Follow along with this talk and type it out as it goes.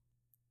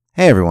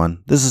Hey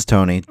everyone, this is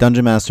Tony,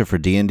 Dungeon Master for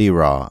D&D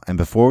Raw, and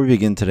before we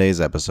begin today's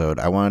episode,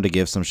 I wanted to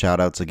give some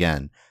shoutouts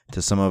again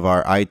to some of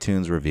our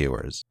iTunes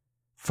reviewers.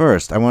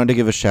 First, I wanted to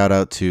give a shout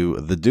out to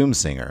The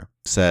Doomsinger, who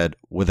said,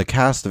 "With a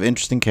cast of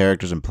interesting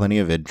characters and plenty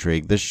of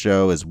intrigue, this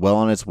show is well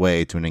on its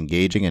way to an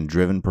engaging and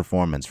driven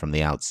performance from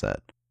the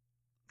outset.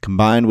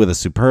 Combined with a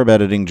superb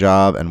editing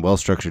job and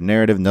well-structured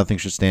narrative, nothing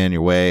should stand in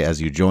your way as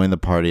you join the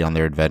party on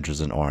their adventures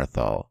in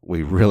Orenthal.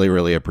 We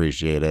really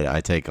appreciate it. I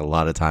take a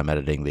lot of time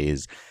editing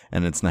these,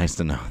 and it's nice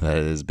to know that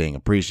it is being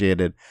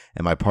appreciated,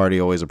 and my party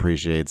always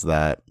appreciates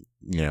that.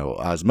 You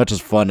know, as much as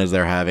fun as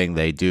they're having,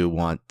 they do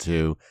want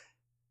to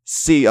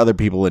see other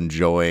people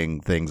enjoying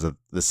things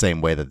the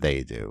same way that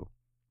they do."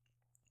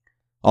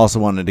 Also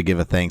wanted to give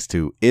a thanks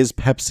to Is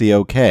Pepsi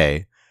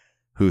Okay?,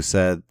 who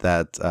said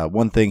that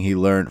one thing he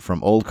learned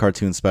from old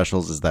cartoon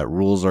specials is that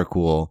rules are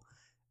cool.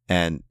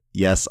 And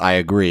yes, I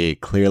agree.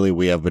 Clearly,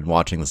 we have been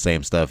watching the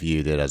same stuff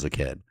you did as a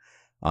kid.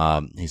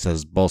 He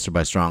says, bolstered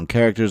by strong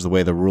characters, the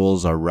way the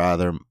rules are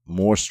rather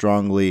more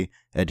strongly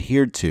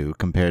adhered to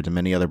compared to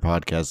many other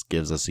podcasts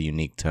gives us a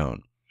unique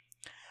tone.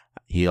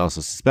 He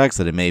also suspects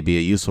that it may be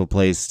a useful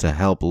place to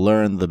help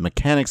learn the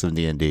mechanics of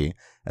D&D,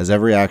 as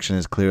every action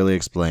is clearly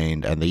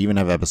explained, and they even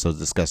have episodes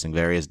discussing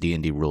various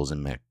D&D rules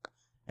and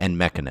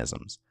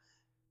mechanisms.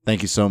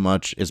 Thank you so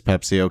much. Is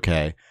Pepsi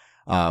okay?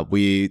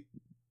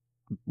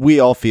 We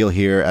all feel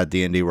here at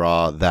D&D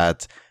Raw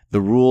that the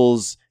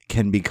rules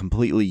can be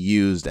completely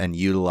used and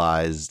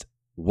utilized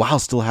while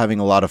still having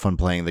a lot of fun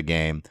playing the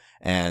game.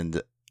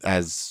 And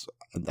as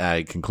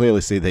I can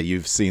clearly see that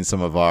you've seen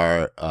some of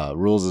our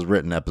rules as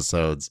written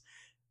episodes,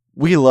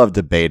 we love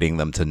debating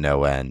them to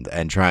no end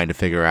and trying to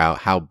figure out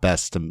how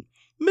best to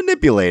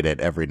manipulate it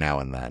every now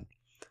and then.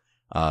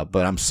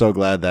 But I'm so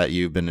glad that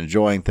you've been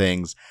enjoying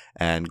things,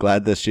 and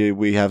glad to see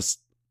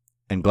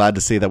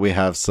that we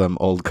have some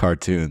old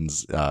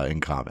cartoons in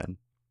common.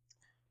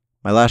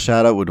 My last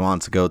shout out would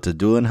want to go to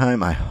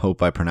Dulenheim. I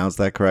hope I pronounced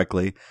that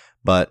correctly,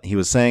 but he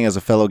was saying, as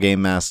a fellow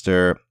game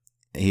master,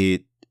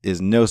 he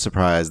is no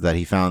surprise that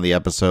he found the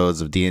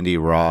episodes of D&D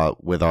Raw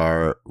with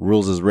our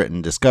rules as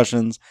written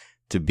discussions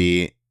to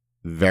be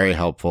very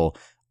helpful.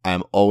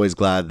 I'm always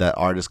glad that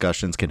our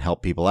discussions can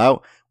help people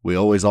out. We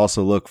always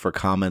also look for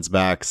comments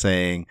back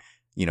saying,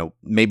 you know,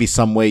 maybe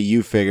some way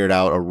you figured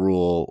out a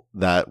rule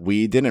that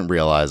we didn't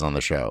realize on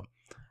the show.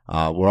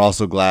 We're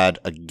also glad,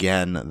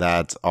 again,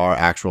 that our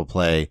actual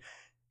play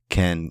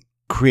can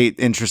create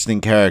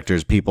interesting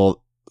characters,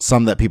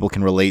 some that people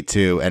can relate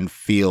to and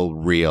feel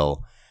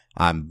real.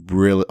 I'm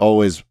really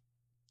always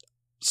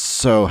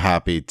so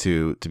happy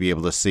to be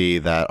able to see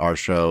that our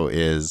show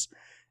is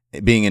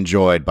being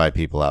enjoyed by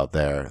people out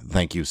there.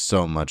 Thank you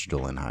so much,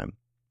 Dulenheim.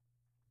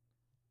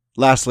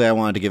 Lastly, I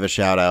wanted to give a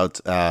shout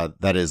out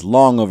that is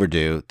long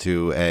overdue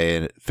to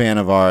a fan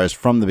of ours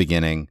from the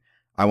beginning.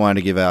 I wanted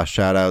to give a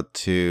shout out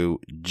to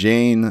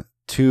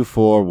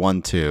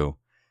Jane2412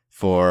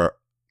 for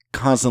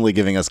constantly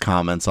giving us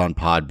comments on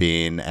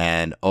Podbean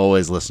and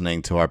always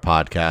listening to our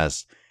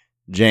podcast.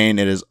 Jane,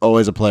 it is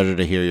always a pleasure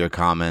to hear your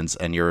comments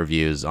and your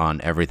reviews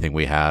on everything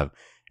we have,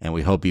 and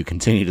we hope you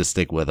continue to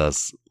stick with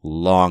us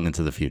long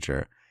into the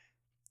future.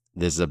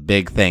 This is a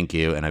big thank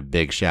you and a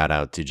big shout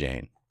out to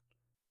Jane.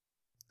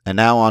 And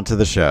now on to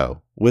the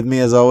show. With me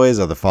as always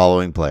are the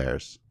following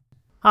players.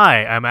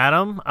 Hi, I'm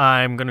Adam.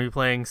 I'm going to be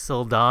playing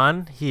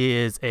Sildan. He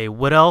is a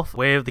Wood Elf,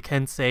 Way of the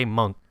Kensei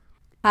monk.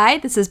 Hi,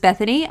 this is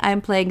Bethany.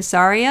 I'm playing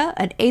Saria,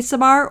 an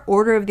Asamar,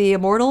 Order of the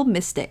Immortal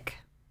Mystic.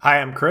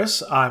 Hi, I'm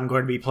Chris. I'm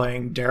going to be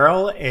playing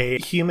Daryl, a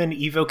human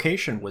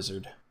evocation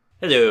wizard.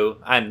 Hello,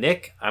 I'm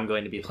Nick. I'm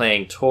going to be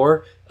playing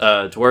Tor,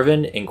 a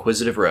Dwarven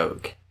Inquisitive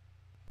Rogue.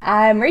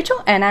 I'm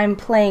Rachel, and I'm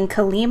playing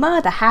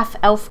Kalima, the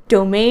half-elf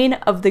Domain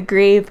of the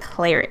Grave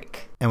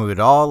Cleric. And we would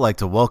all like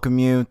to welcome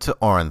you to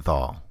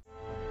Orenthal.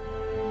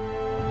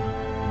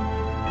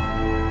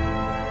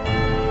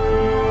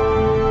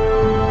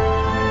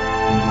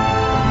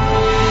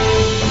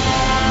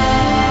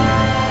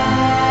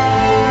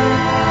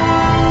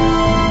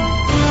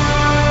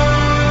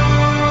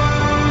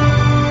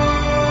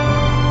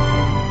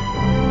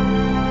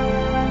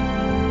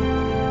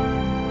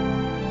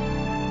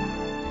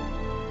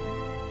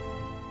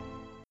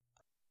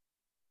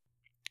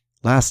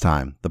 Last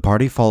time, the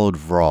party followed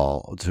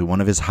Vral to one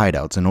of his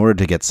hideouts in order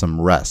to get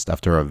some rest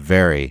after a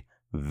very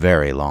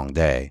long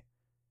day.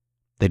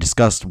 They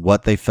discussed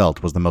what they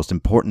felt was the most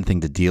important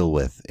thing to deal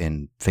with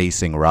in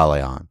facing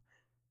Ralayan.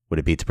 Would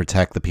it be to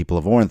protect the people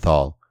of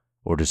Orenthal,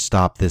 or to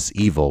stop this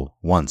evil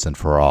once and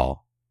for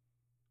all?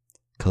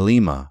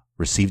 Kalima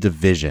received a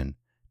vision.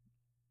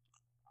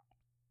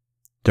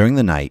 During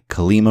the night,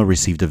 Kalima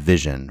received a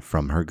vision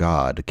from her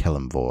god,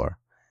 Kelimvor,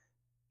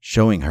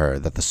 showing her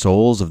that the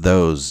souls of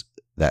those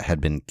that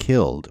had been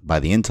killed by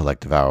the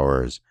intellect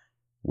devourers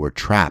were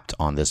trapped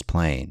on this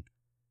plane,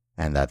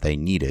 and that they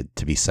needed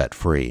to be set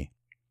free.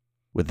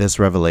 With this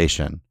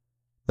revelation,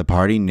 the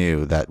party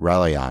knew that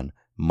Ralayan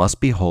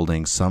must be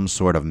holding some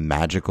sort of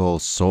magical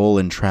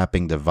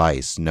soul-entrapping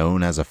device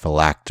known as a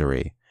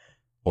phylactery,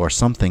 or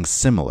something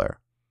similar,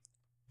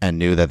 and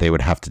knew that they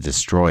would have to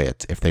destroy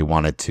it if they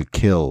wanted to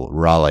kill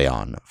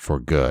Raleon for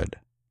good.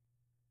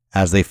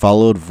 As they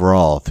followed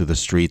Vral through the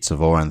streets of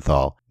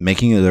Orenthal,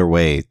 making their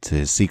way to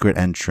his secret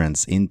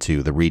entrance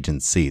into the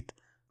regent's seat,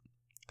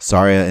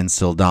 Saria and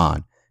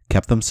Sildan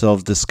kept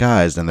themselves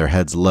disguised and their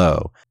heads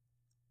low,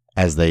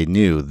 as they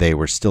knew they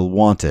were still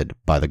wanted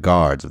by the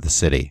guards of the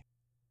city.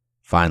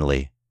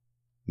 Finally,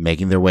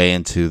 making their way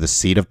into the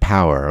seat of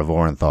power of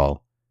Orenthal,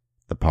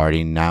 the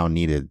party now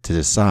needed to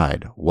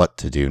decide what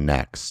to do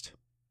next.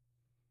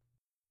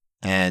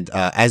 And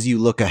as you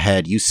look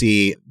ahead, you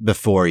see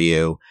before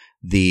you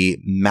the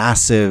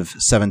massive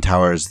 7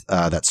 towers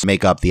that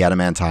make up the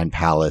Adamantine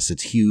Palace.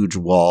 It's huge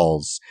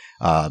walls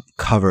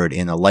covered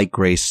in a light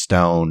gray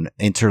stone,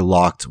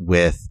 interlocked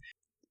with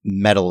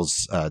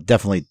metals,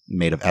 definitely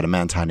made of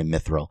adamantine and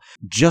mithril.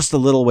 Just a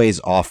little ways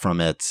off from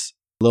it,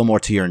 a little more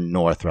to your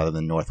north rather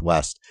than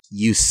northwest,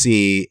 you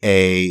see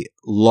a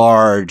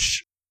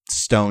large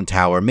stone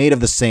tower made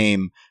of the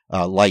same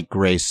light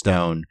gray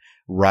stone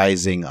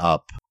rising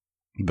up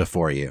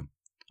before you.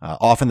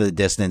 Off in the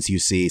distance, you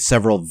see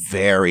several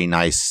very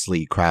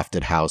nicely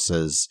crafted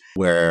houses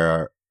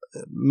where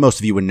most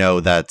of you would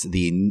know that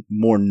the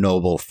more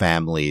noble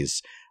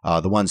families,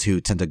 the ones who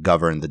tend to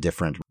govern the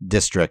different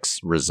districts,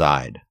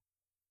 reside.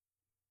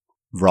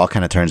 Vral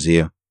kind of turns to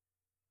you.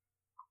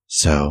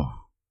 So,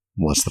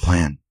 what's the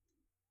plan?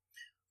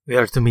 We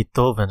are to meet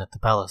Dovin at the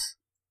palace.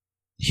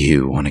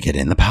 You want to get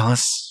in the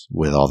palace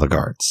with all the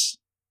guards?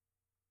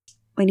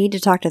 We need to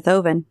talk to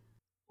Thovin.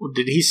 Well,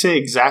 did he say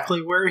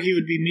exactly where he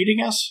would be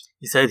meeting us?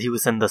 He said he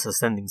would send us a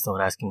sending stone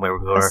asking where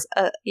we were.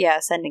 Yeah,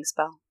 a sending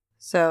spell.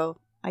 So,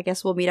 I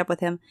guess we'll meet up with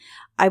him.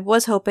 I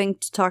was hoping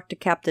to talk to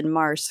Captain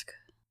Marsk.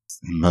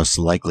 Most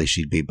likely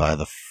she'd be by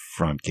the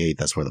front gate.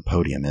 That's where the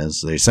podium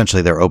is.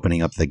 They're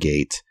opening up the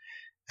gate,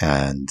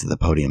 and the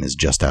podium is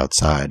just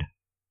outside.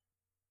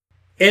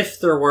 If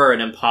there were an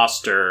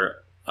imposter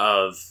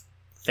of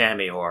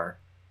Thamior,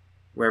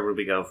 where would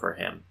we go for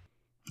him?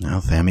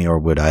 Well,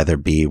 Thamior would either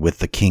be with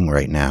the king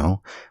right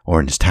now, or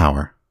in his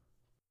tower.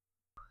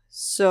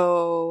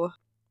 So,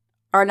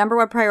 our number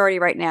one priority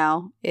right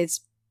now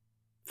is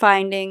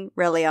finding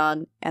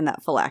Raleon and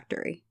that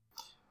phylactery.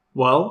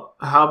 Well,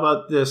 how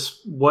about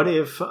this? What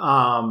if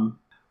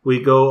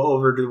we go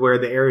over to where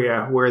the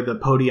area where the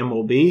podium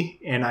will be,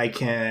 and I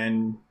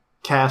can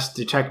cast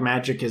Detect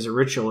Magic as a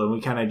ritual, and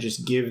we kind of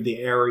just give the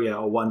area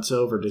a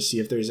once-over to see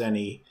if there's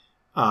any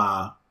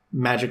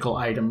magical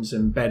items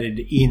embedded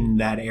in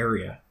that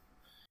area.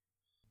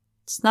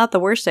 It's not the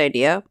worst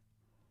idea.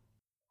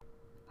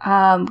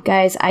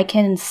 Guys, I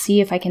can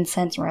see if I can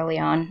sense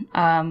Raleon.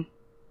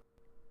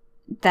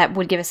 That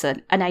would give us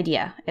an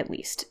idea, at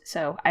least.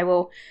 So I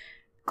will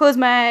close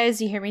my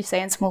eyes. You hear me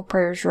saying small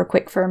prayers real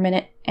quick for a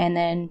minute, and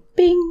then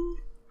bing!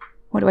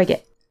 What do I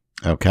get?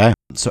 Okay.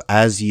 So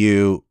as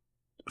you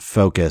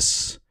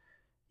focus,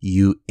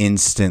 you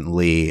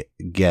instantly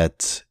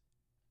get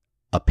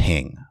a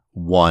ping.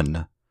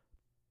 One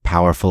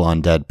powerful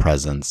undead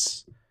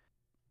presence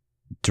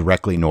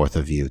directly north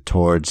of you,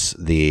 towards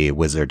the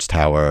wizard's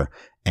tower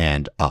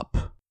and up.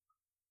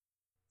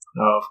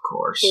 Of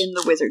course. In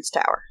the wizard's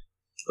tower.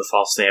 The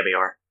false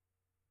Thamior.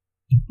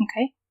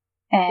 Okay.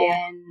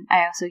 And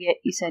I also get,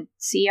 you said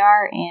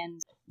CR and...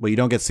 Well, you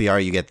don't get CR,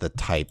 you get the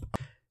type.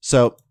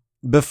 So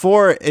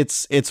before,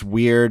 it's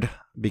weird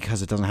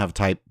because it doesn't have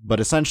type, but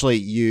essentially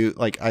you,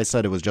 like I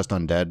said, it was just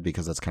undead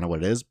because that's kind of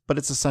what it is, but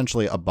it's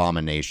essentially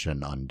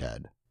abomination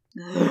undead.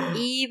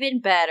 Even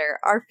better.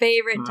 Our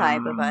favorite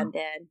type of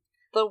undead.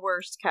 The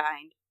worst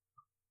kind.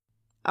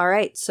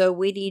 Alright, so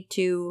we need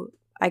to,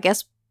 I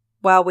guess,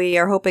 while we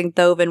are hoping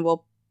Thovin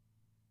will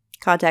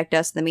contact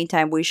us in the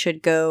meantime, we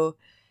should go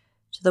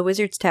to the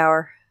wizard's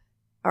tower.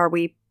 Are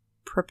we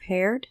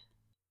prepared?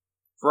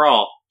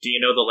 Vral, do you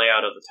know the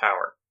layout of the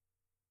tower?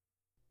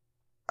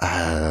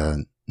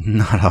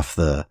 Not off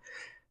the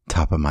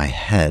top of my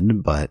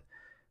head, but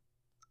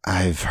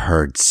I've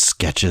heard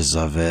sketches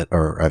of it,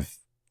 or I've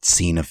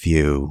seen a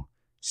few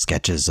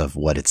sketches of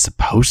what it's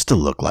supposed to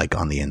look like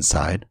on the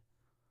inside.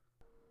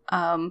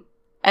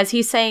 As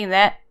he's saying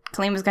that,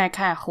 Kalima's gonna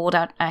kind of hold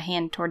out a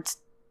hand towards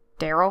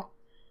Daryl.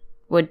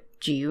 Would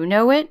you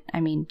know it?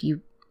 I mean,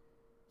 you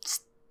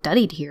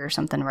studied here or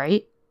something,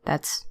 right?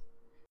 That's...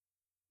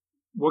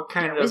 What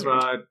kind of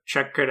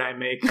check could I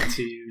make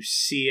to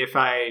see if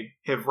I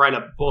have read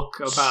a book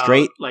about,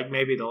 like,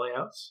 maybe the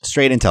layouts?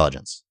 Straight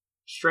intelligence.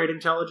 Straight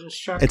intelligence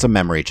check? It's a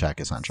memory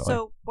check, essentially.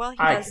 So while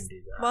can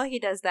do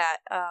that.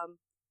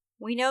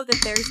 We know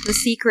that there's the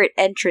secret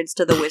entrance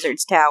to the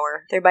wizard's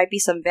tower. There might be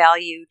some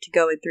value to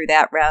going through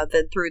that rather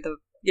than through the,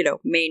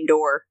 main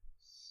door.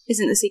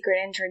 Isn't the secret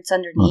entrance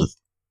underneath?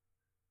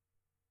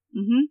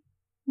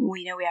 Mm-hmm.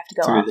 We know we have to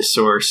go through up. the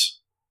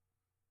source.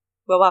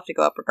 We'll have to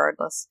go up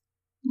regardless.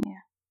 Yeah.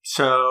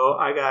 So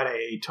I got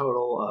a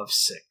total of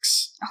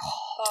 6.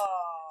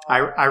 Oh.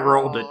 I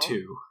rolled a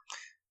 2.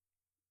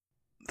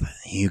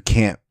 You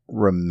can't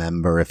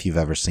remember if you've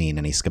ever seen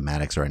any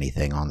schematics or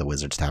anything on the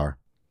wizard's tower.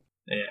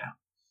 Yeah.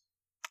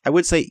 I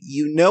would say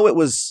it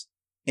was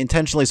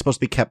intentionally supposed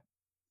to be kept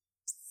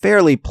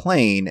fairly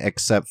plain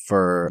except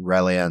for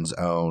Relian's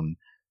own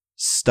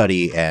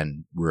study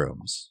and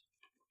rooms.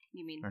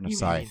 You mean Or no,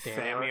 sorry.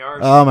 Thamior.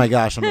 Oh my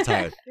gosh, I'm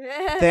tired.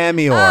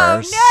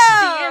 Thamior's.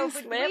 Oh,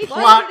 no! Slip.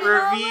 Plot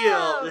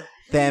revealed.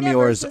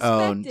 Thamior's Never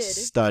own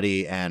suspected.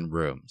 study and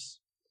rooms.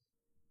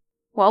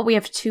 Well, we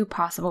have two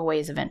possible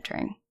ways of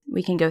entering.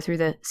 We can go through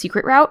the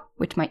secret route,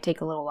 which might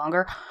take a little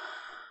longer.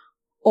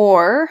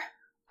 Or,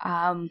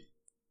 and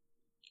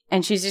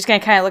she's just going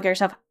to kind of look at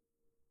herself.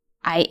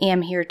 I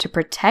am here to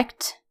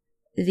protect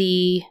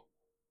the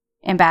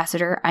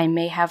ambassador. I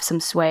may have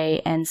some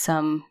sway and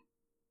some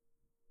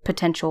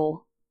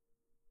potential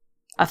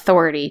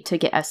authority to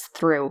get us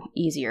through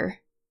easier.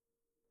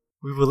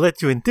 We will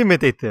let you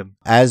intimidate them.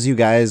 As you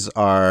guys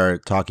are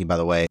talking, by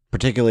the way,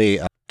 particularly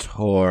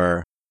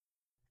Tor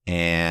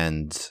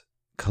and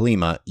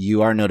Kalima,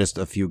 you are noticed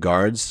a few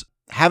guards.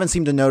 Haven't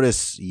seemed to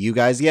notice you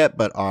guys yet,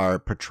 but are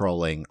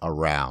patrolling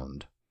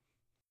around.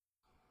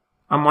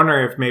 I'm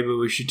wondering if maybe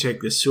we should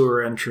take the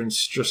sewer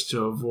entrance just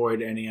to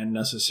avoid any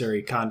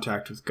unnecessary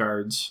contact with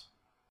guards.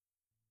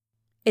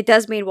 It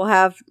does mean we'll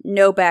have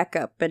no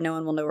backup, and no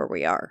one will know where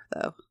we are,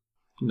 though.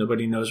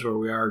 Nobody knows where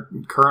we are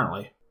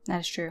currently.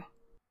 That is true.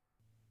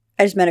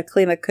 I just meant if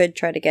Klima could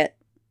try to get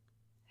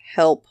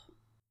help.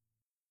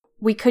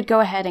 We could go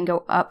ahead and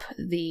go up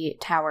the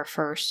tower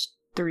first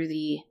through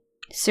the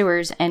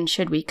sewers, and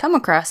should we come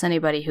across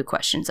anybody who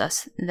questions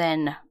us,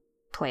 then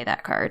play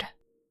that card.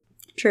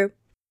 True.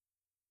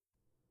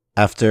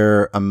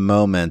 After a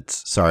moment,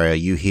 Saria,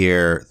 you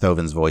hear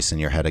Thovin's voice in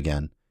your head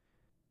again.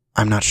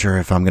 I'm not sure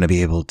if I'm going to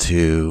be able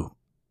to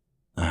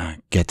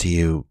get to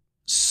you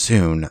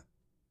soon.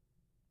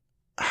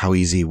 How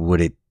easy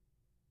would it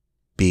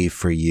be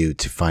for you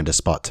to find a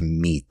spot to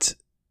meet?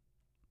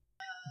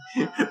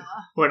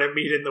 Want to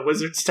meet in the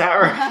Wizard's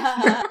Tower?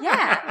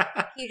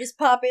 Yeah. You just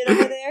pop in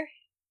over there.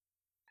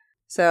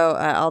 So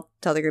I'll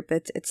tell the group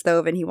it's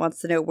Thovin. He wants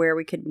to know where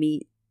we could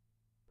meet.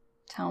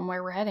 Tell them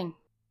where we're heading.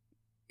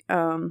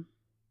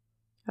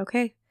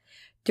 Okay.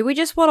 Do we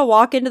just want to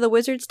walk into the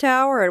Wizard's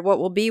Tower and what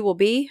will be will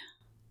be?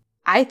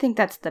 I think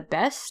that's the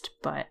best,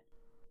 but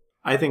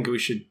I think we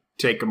should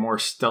take a more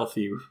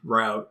stealthy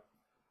route.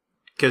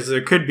 Because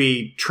there could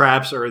be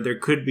traps or there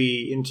could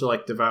be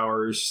intellect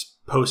devourers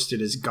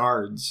posted as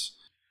guards.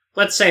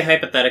 Let's say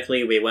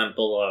hypothetically we went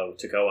below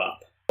to go up.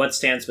 What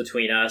stands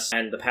between us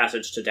and the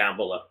passage to down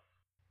below?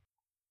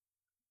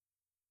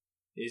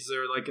 Is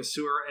there like a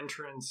sewer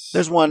entrance?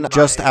 There's one by-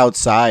 just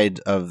outside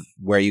of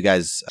where you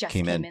guys Just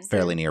came came in, in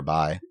fairly through.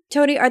 nearby.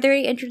 Tony, are there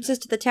any entrances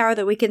to the tower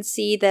that we can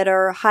see that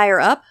are higher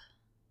up?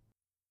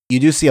 You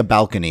do see a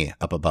balcony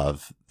up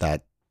above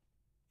that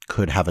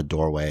could have a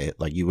doorway,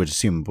 like you would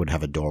assume would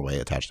have a doorway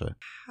attached to it.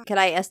 Can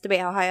I estimate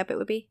how high up it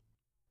would be?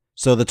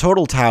 So the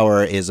total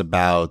tower is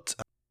about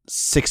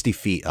 60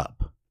 feet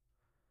up.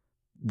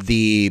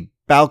 The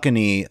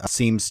balcony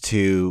seems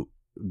to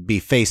be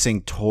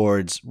facing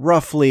towards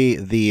roughly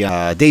the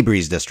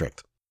Daybreeze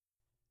district,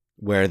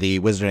 where the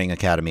Wizarding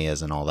Academy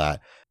is and all that.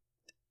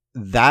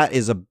 That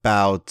is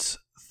about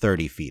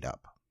 30 feet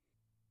up.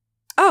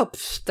 Oh,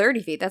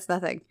 30 feet. That's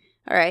nothing.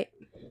 All right.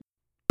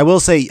 I will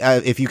say,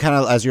 if you kind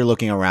of, as you're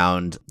looking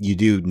around, you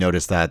do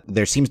notice that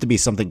there seems to be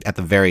something at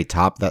the very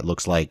top that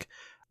looks like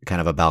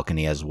kind of a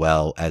balcony as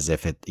well, as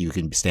if you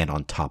can stand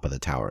on top of the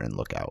tower and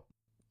look out.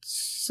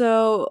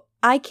 So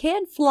I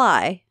can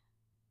fly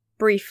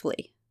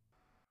briefly.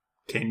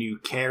 Can you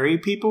carry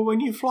people when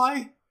you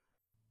fly?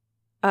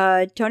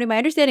 Tony, my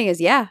understanding is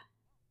yeah.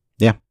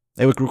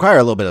 It would require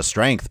a little bit of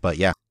strength, but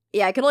yeah.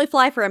 Yeah, I can only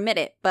fly for a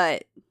minute,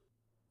 but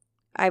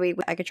I mean,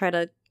 I could try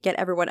to get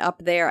everyone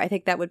up there. I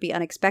think that would be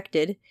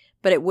unexpected,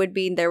 but it would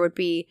mean there would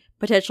be,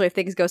 potentially, if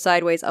things go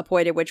sideways, a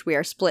point at which we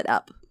are split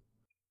up.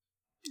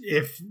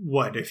 If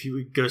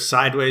you go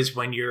sideways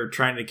when you're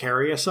trying to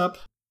carry us up?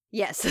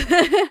 Yes.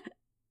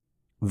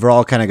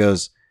 Vral kind of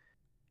goes,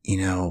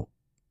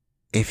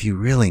 if you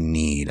really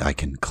need, I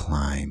can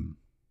climb.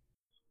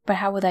 but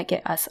how will that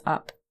get us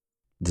up?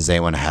 Does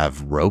anyone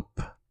have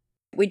rope?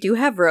 We do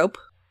have rope.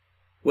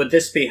 Would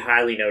this be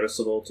highly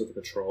noticeable to the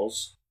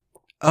patrols?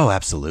 Oh,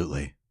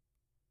 absolutely.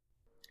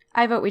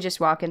 I vote we just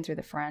walk in through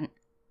the front.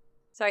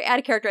 Sorry, out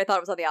of character, I thought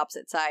it was on the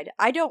opposite side.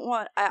 I don't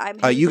want... I'm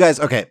You guys,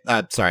 okay,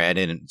 sorry, I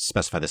didn't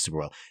specify this super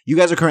well. You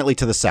guys are currently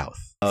to the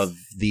south of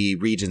the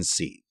region's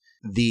seat.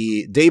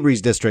 The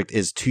Daybreeze district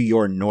is to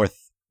your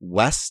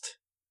northwest,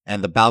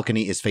 and the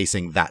balcony is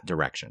facing that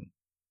direction.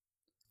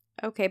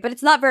 Okay, but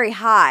it's not very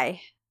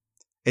high.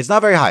 It's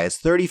not very high, it's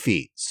 30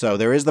 feet, so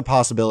there is the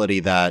possibility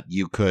that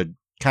you could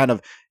kind of,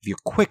 if you're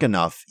quick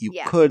enough, you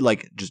Yeah. could,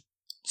 just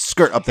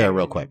skirt up there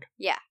real quick.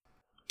 Yeah.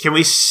 Can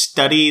we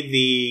study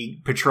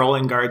the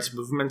patrolling guards'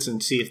 movements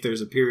and see if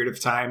there's a period of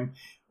time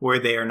where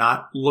they are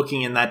not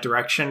looking in that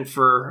direction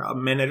for a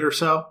minute or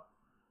so?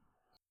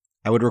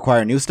 I would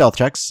require new stealth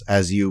checks,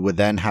 as you would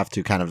then have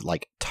to kind of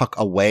tuck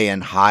away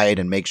and hide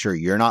and make sure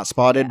you're not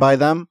spotted by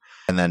them,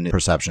 and then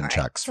perception All right,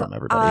 checks so, from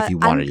everybody if you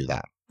want to do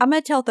that. I'm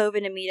going to tell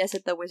Thovin to meet us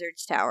at the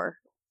Wizard's Tower.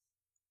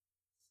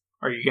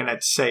 Are you going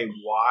to say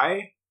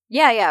why?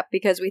 Yeah,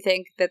 because we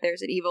think that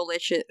there's an evil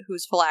lich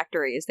whose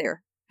phylactery is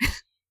there.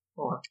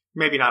 Or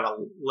maybe not a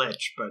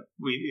lich, but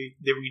we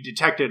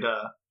detected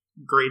a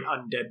great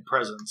undead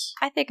presence.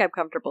 I think I'm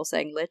comfortable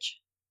saying lich.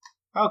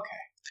 Okay.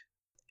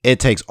 It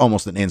takes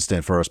almost an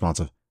instant for a response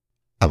of,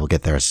 I will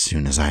get there as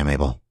soon as I am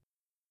able.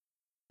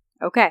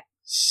 Okay.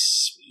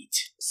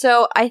 Sweet.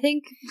 So I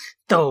think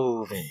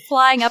Dovin.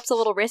 flying up's a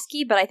little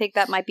risky, but I think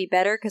that might be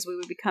better because we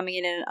would be coming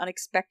in at an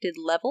unexpected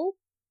level.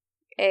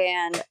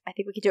 And I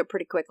think we could do it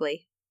pretty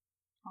quickly.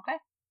 Okay.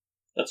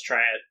 Let's try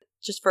it.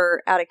 Just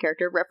for out of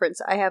character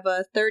reference, I have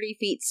a 30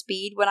 feet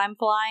speed when I'm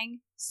flying.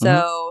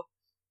 So,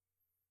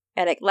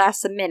 and it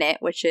lasts a minute,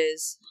 which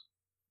is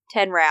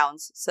 10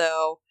 rounds.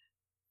 So,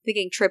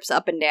 thinking trips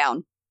up and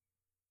down.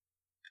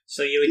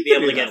 So you would You be could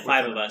able to do that get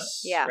 5 within of a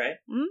us, Yeah. right?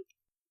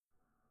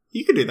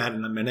 You could do that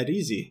in a minute,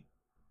 easy.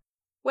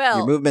 Well,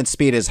 Your movement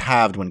speed is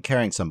halved when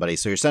carrying somebody,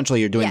 so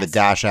you're doing Yes. the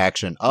dash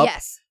action up,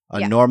 yes.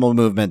 a yeah. normal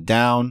movement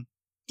down.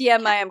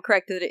 DM, I am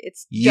correct that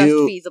it's just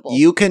You feasible.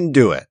 you can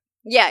do it.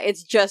 Yeah,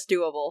 it's just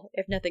doable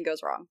if nothing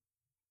goes wrong.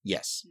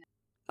 Yes.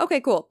 Okay,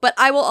 cool. But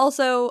I will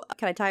also...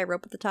 Can I tie a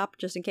rope at the top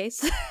just in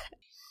case?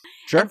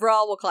 Sure. And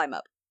Vral will climb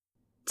up.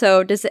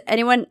 So, does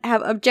anyone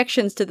have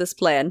objections to this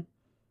plan?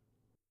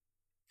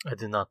 I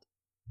did not.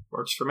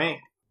 Works for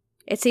me.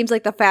 It seems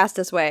like the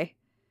fastest way.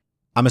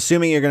 I'm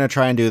assuming you're going to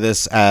try and do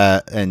this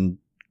and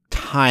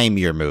time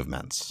your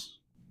movements.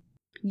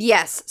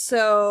 Yes,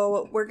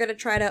 so we're going to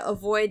try to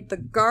avoid the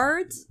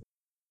guards.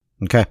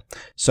 Okay.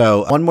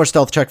 So, one more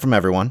stealth check from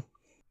everyone.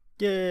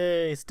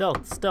 Yay!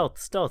 Stealth.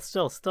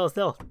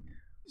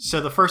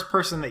 So the first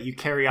person that you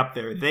carry up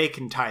there, they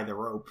can tie the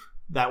rope.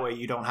 That way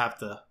you don't have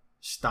to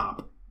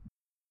stop.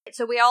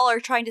 So we all are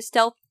trying to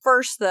stealth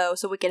first, though,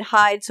 so we can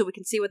hide, so we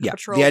can see what the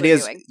patrols the idea are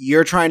is doing.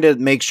 you're trying to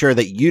make sure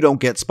that you don't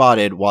get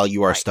spotted while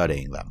you are Right.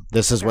 studying them.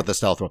 This is what the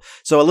stealth role.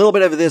 So a little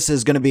bit of this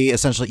is going to be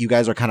essentially you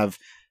guys are kind of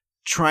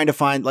trying to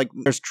find, like,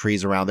 there's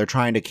trees around. They're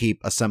trying to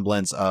keep a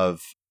semblance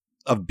of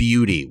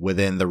beauty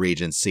within the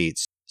Regent's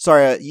seats.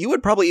 Sorry, you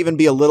would probably even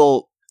be a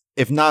little,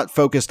 if not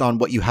focused on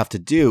what you have to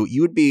do,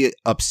 you would be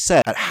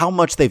upset at how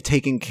much they've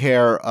taken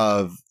care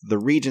of the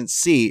Regent's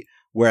seat,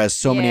 whereas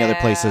so many other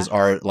Yeah. places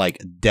are, like,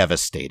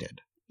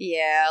 devastated.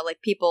 Yeah,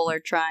 like people are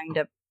trying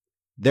to...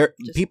 Just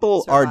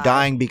People are survive.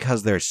 dying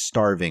because they're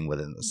starving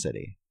within the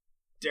city.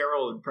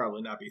 Daryl would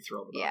probably not be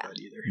thrilled about Yeah. that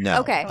either. No.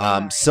 Okay.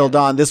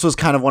 Sildon, this was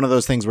kind of one of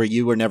those things where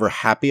you were never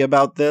happy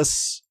about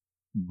this,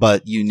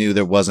 but you knew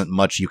there wasn't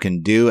much you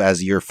can do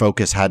as your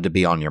focus had to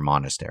be on your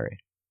monastery.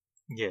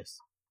 Yes.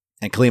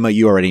 And Kalima,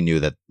 you already knew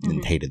that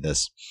and Mhm. hated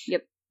this.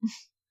 Yep.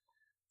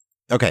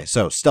 Okay,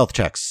 so stealth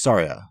checks.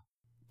 Saria,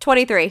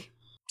 23.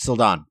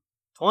 Sildon,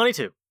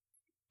 22.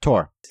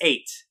 Tor,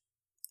 8.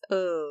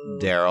 Oh.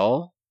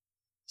 Daryl,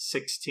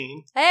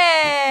 16.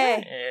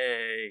 Hey!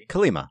 Hey.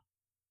 Kalima,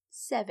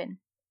 7.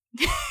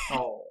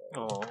 Oh.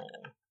 Oh.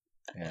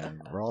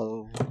 and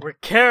roll. We're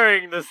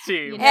carrying this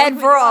team. You know And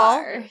who for you all.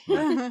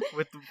 are.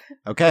 With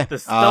Okay, The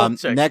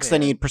stealth checks, next I man.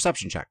 need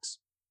perception checks.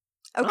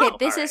 Okay, Oh,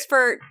 this is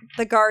for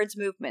the guards'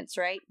 movements,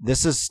 right?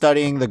 This is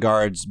studying the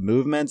guards'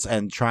 movements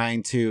and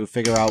trying to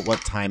figure out what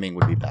timing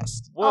would be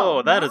best. Whoa,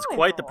 Oh, that is now I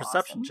quite the feel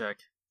perception awesome. check.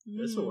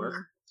 This'll work.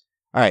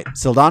 All right,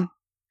 Sildon,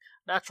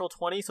 Natural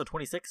 20, so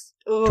 26.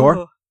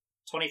 Tor?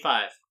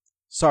 25.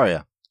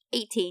 Saria,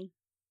 18.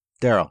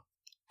 Daryl,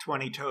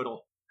 20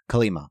 total.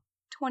 Kalima.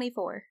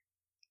 24.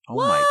 Oh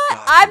What? my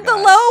gosh, I'm you the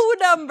guys. low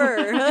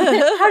number.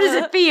 How does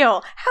it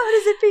feel? How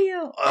does it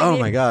feel? Oh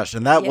my gosh,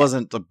 and that Yeah.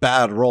 wasn't a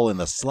bad roll in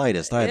the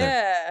slightest either.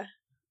 Yeah.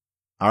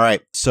 All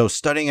right, so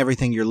studying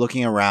everything, you're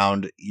looking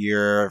around,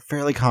 you're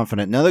fairly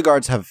confident. None of the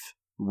guards have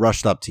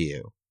rushed up to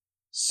you.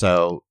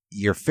 So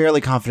you're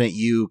fairly confident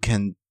you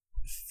can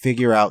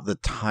figure out the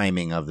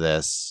timing of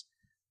this.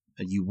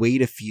 You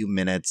wait a few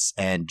minutes,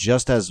 and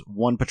just as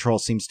one patrol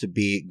seems to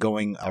be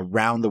going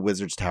around the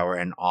wizard's tower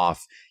and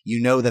off,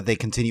 you know that they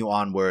continue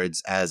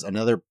onwards as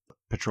another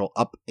patrol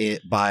up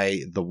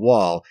by the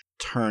wall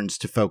turns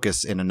to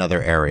focus in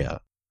another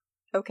area.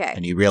 Okay.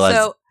 And you realize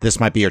So-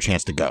 this might be your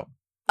chance to go.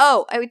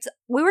 Oh,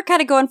 we were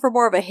kind of going for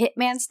more of a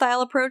Hitman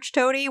style approach,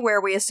 Tony, where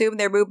we assume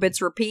their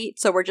movements repeat,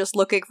 so we're just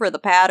looking for the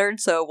pattern,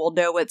 so we'll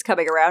know what's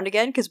coming around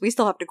again, because we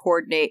still have to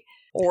coordinate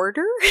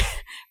order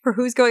for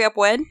who's going up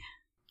when.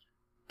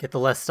 Get the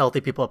less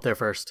stealthy people up there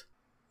first.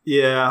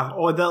 Yeah,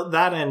 or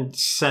that and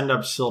send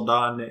up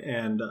Sildon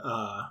and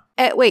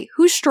Wait,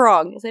 who's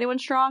strong? Is anyone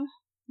strong?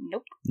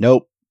 Nope.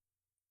 Nope.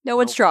 No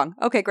one's Nope. strong.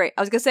 Okay, great.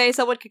 I was gonna say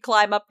someone could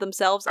climb up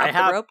themselves up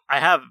the rope. I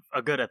have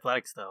a good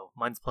athletics though.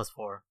 Mine's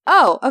 +4.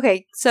 Oh,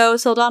 okay. So,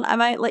 Sildon, I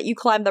might let you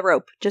climb the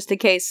rope, just in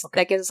case Okay.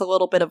 that gives us a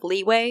little bit of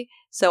leeway,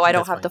 so I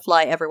don't That's have fine. to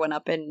fly everyone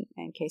up in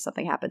case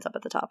something happens up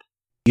at the top.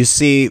 You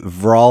see,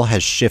 Vral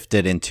has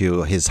shifted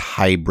into his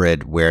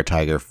hybrid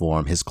were-tiger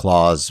form, his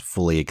claws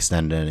fully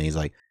extended, and he's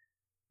like,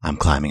 I'm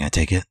climbing, I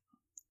take it.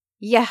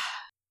 Yeah.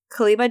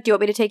 Kalima, do you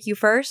want me to take you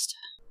first?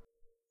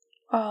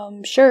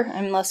 Sure,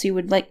 unless you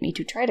would like me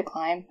to try to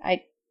climb.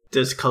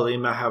 does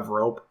Kalima have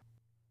rope?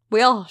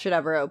 We all should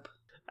have rope.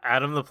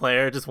 Adam the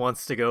player just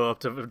wants to go up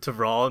to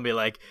Vral and be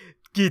like,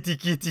 "Kitty,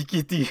 kitty,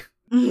 kitty."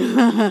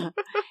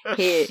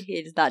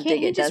 he does not Can't dig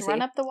he it, just does run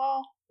he? up the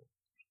wall?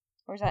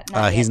 Or is that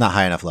not He's yet? not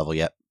high enough level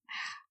yet.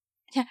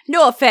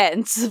 No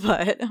offense,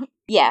 but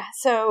Yeah,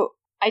 so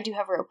I do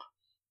have rope.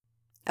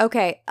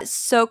 okay.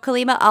 So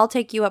Kalima, I'll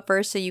take you up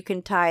first, so you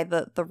can tie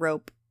the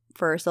rope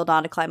for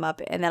Sildon to climb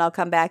up, and then I'll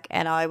come back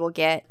and I will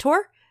get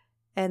Tor,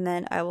 and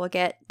then I will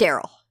get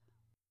Daryl.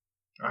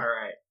 All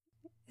right.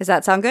 Does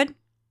that sound good?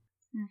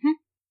 Mm-hmm.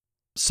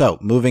 So,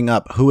 moving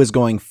up, who is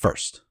going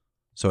first?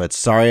 So it's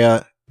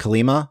Saria,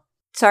 Kalima.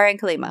 Sorry, and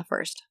Kalima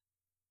first.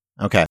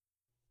 Okay.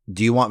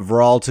 Do you want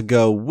Vral to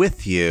go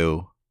with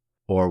you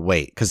or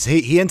wait? Because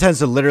he intends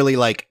to literally,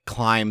 like,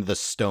 climb the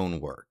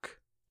stonework.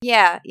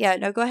 Yeah.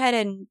 No, go ahead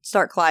and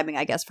start climbing,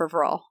 I guess, for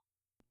Vral.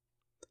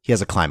 He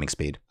has a climbing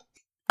speed.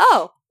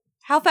 Oh,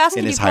 how fast In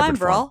can you his climb, hybrid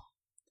form. Vral?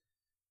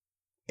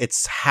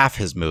 It's half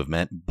his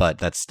movement, but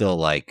that's still,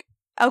 like,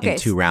 Okay. in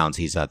 2 rounds,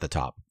 he's at the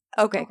top.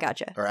 Okay,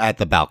 gotcha. Or at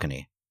the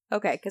balcony.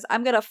 Okay, because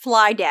I'm going to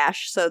fly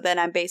dash, so then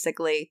I'm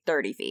basically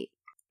 30 feet.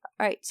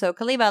 All right, so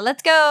Kalima,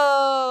 let's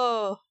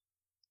go!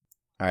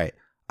 All right.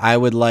 I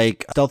would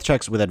like stealth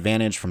checks with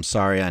advantage from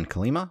Saria and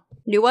Kalima.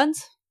 New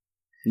ones?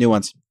 New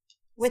ones.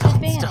 With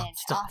advantage.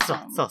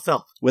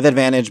 Stealth. With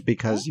advantage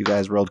because you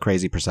guys rolled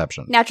crazy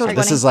perception. Natural So 20.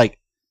 this is like...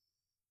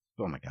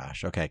 Oh my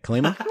gosh. Okay,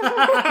 Kalima?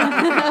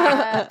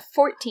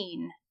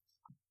 14.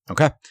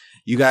 Okay.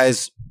 You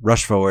guys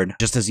rush forward.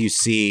 Just as you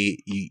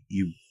see,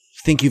 you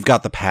think you've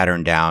got the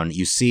pattern down.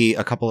 You see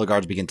a couple of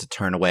guards begin to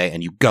turn away,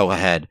 and you go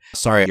ahead.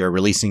 Sorry, you're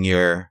releasing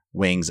your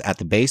wings at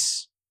the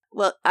base.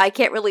 Well, I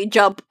can't really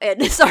jump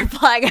and start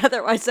flying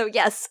otherwise, so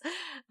yes,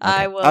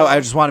 I Okay. will. Oh, I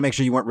just want to make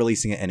sure you weren't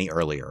releasing it any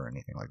earlier or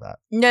anything like that.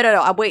 No,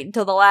 I'm waiting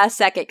until the last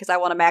second because I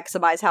want to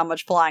maximize how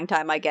much flying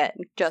time I get,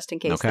 just in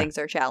case Okay. things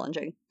are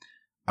challenging.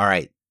 All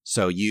right.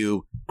 So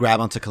you grab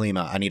onto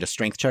Kalima. I need a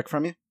strength check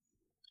from you.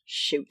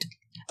 Shoot.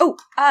 Oh,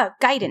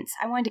 guidance.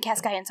 I wanted to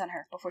cast guidance on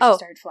her before Oh. she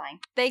started flying.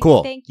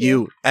 Cool. Thank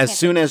you. As Can't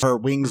soon as her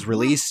wings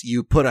release,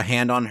 you put a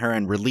hand on her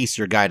and release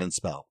your guidance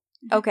spell.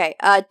 Okay.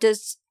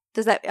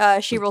 Does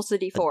that she rolls the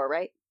d4,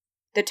 right?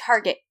 The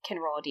target can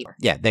roll a d4.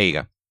 Yeah, there you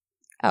go.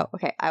 Oh,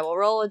 okay. I will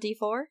roll a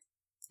d4.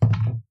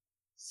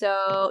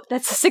 So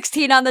that's a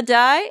 16 on the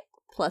die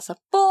plus a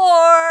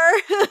 4.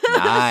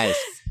 Nice.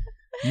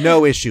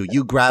 No issue.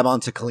 You grab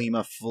onto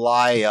Kalima,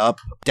 fly up,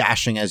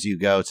 dashing as you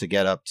go to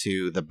get up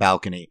to the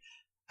balcony.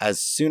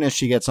 As soon as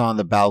she gets on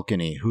the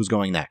balcony, who's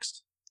going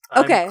next?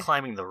 Okay. I'm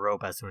climbing the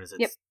rope as soon as it's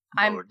Yep.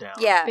 I'm- lowered down.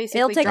 Yeah, Basically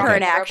it'll take her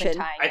dropping an the rope and action.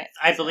 tying it,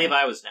 I so- believe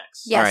I was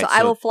next. Yeah, All right, so I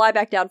so- will fly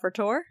back down for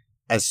Tor.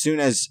 As soon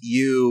as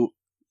you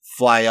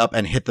fly up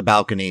and hit the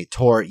balcony,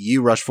 Tor,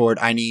 you rush forward.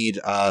 I need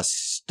a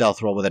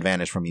stealth roll with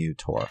advantage from you,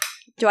 Tor.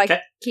 Do I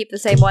Okay. keep the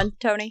same one,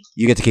 Tony?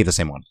 You get to keep the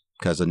same one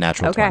because of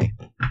natural Okay.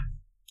 20.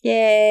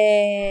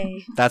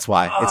 Yay. That's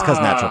why. It's because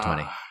natural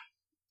 20.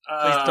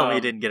 Please tell me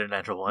you didn't get a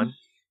natural one.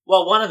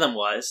 Well, one of them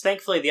was.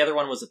 Thankfully, the other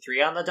one was a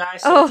 3 on the die,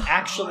 so Oh. it's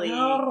actually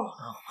Oh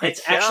my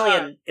it's God.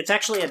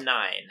 actually a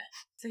 9.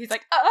 So he's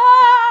like,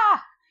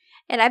 ah!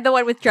 And I'm the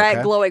one with giant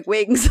Okay. glowing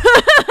wings.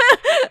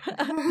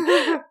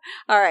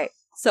 All right.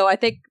 So I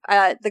think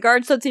the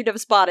guards don't seem to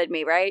have spotted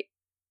me, right?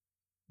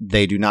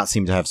 They do not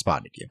seem to have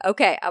spotted you.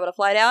 Okay, I'm going to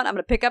fly down. I'm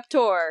going to pick up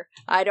Tor.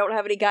 I don't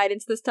have any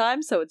guidance this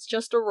time, so it's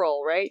just a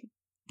roll, right?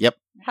 Yep.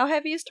 How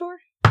heavy is Tor?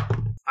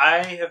 I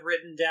have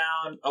written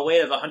down a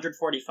weight of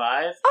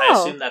 145. Oh. I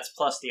assume that's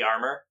plus the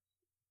armor.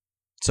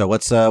 So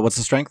what's the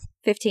strength?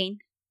 15.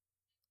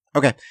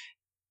 A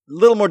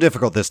little more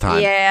difficult this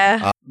time.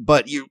 Yeah.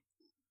 But you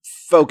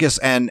focus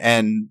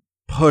and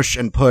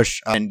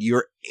push and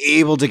you're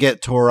able to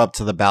get Tor up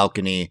to the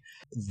balcony.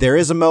 There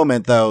is a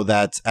moment though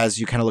that as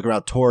you kind of look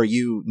around, Tor,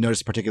 you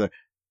notice in particular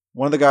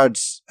one of the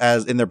guards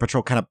as in their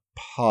patrol kind of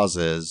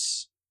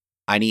pauses.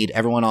 I need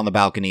everyone on the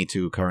balcony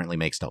to currently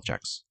make stealth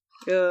checks.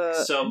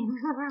 So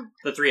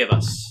the 3 of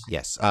us.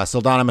 Yes.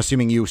 Sildon, I'm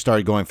assuming you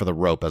started going for the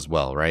rope as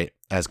well, right?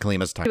 As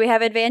Kalima's time. Do we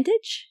have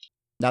advantage?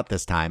 Not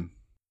this time.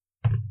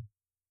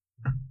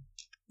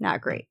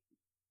 Not great.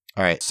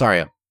 All right.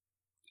 Saria.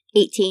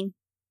 18.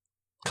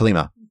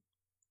 Kalima.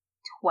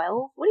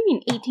 12? What do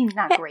you mean 18's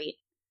not great?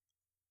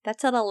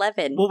 That's an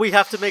 11. Well, we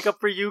have to make up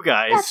for you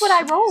guys. That's what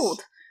I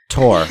rolled.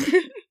 Tor.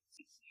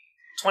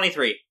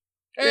 23.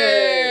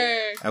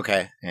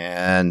 Okay.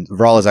 And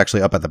Vral is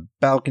actually up at the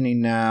balcony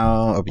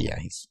now. Oh, yeah,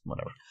 he's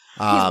whatever.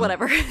 He's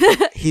whatever.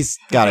 He's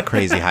got a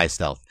crazy high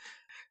stealth.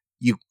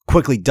 You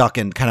quickly duck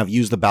and kind of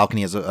use the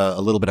balcony as a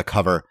little bit of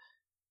cover.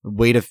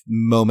 Wait a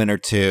moment or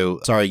two.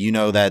 Sorry, you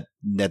know that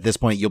at this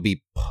point you'll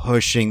be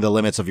pushing the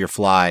limits of your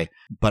fly,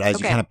 but as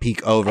you Okay. kind of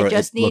peek over, I it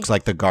just need- looks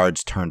like the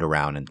guards turned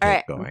around and All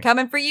kept right, going. I'm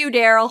coming for you,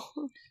 Daryl.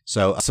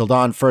 So,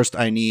 Sildon, first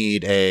I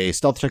need a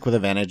stealth check with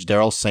advantage.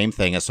 Daryl, same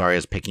thing as Saria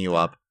is picking you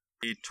up.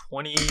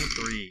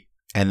 23.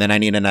 And then I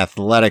need an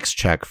athletics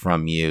check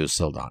from you,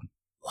 Sildon.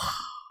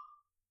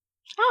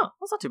 Oh,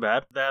 that's not too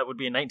bad. That would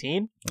be a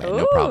 19.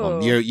 No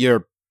problem. Ooh.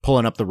 You're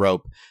pulling up the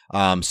rope.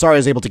 Saria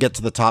is able to get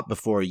to the top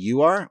before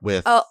you are.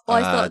 With Oh, well,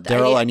 I still-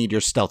 Daryl, I I need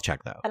your stealth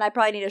check though. And I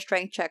probably need a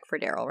strength check for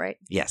Daryl, right?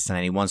 Yes, and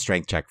I need one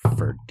strength check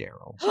for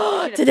Daryl.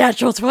 It's a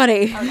natural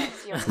 20. Oh,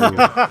 nice.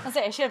 I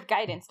say I should have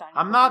guidance on you.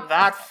 I'm not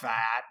that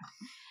fat.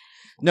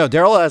 No,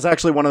 Daryl is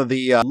actually one of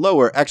the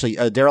lower. Actually,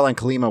 Daryl and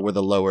Kalima were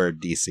the lower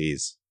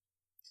DCs.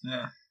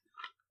 Yeah.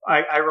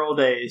 I rolled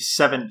a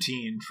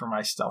 17 for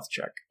my stealth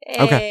check.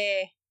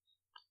 Okay.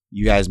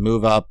 You guys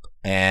move up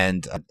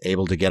and are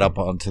able to get up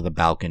onto the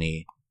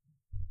balcony.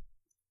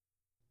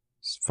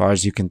 As far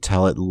as you can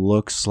tell, it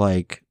looks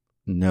like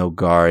no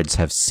guards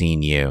have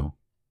seen you.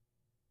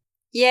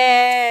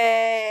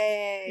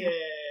 Yay!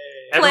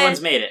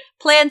 Everyone's made it.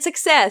 Plan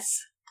success.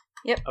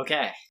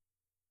 Okay.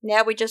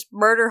 Now we just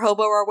murder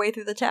hobo our way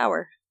through the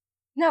tower.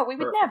 No, we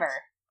would Perfect. never.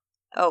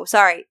 Oh,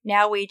 sorry.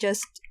 Now we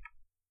just...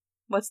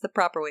 What's the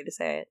proper way to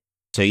say it?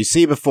 So you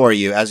see before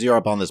you, as you're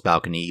up on this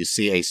balcony, you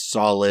see a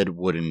solid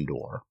wooden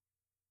door.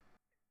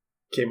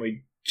 Can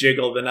we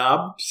jiggle the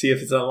knob, see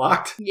if it's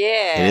unlocked?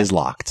 Yeah. It is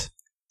locked.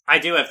 I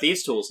do have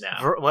thieves' tools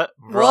now. What?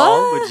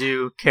 Wrong? Would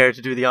you care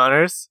to do the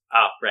honors?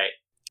 Oh, right.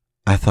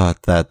 I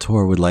thought that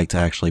Tor would like to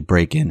actually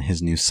break in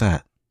his new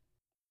set.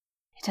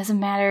 It doesn't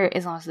matter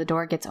as long as the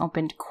door gets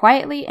opened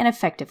quietly and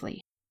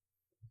effectively.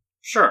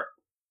 Sure.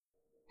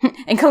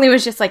 And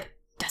Kalima's just like,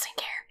 doesn't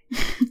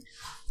care.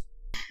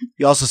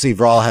 You also see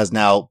Vral has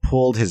now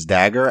pulled his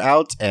dagger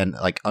out and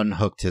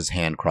unhooked his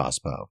hand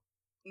crossbow.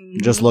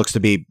 Mhm. Just looks to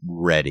be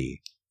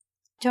ready.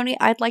 Tony,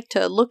 I'd like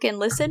to look and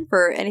listen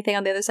for anything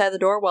on the other side of the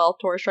door while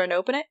Tor's trying to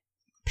open it.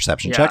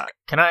 Perception Yeah. check.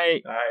 Can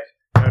I?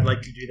 I would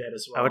like to do that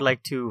as well. I would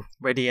like to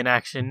ready in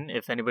action.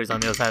 If anybody's on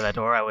the other side of that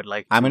door, I would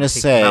like. I'm going to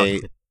take them out say,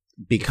 with it.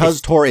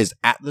 because Tor is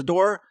at the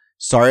door,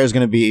 Saria is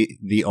going to be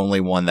the only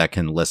one that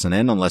can listen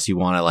in, unless you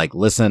want to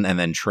listen and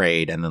then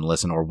trade and then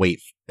listen, or wait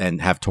and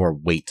have Tor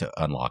wait to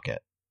unlock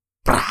it.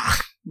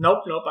 Nope.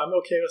 I'm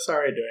okay with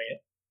Saria doing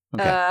it.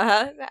 Okay.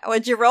 Uh-huh.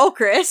 What'd you roll,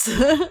 Chris?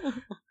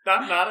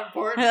 Not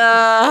important.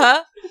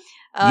 Uh-huh.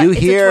 You it's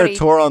a hear 20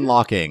 Tor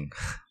unlocking.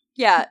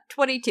 Yeah,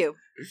 22.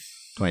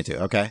 22,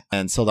 okay.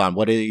 And Sildon,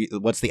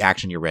 what's the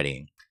action you're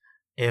readying?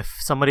 If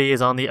somebody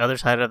is on the other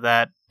side of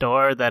that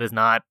door that is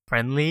not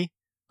friendly,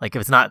 if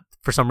it's not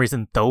for some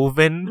reason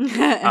Thovin,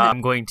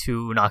 I'm going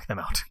to knock them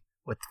out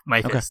with my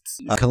Okay. fists.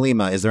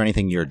 Kalima, is there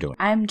anything you're doing?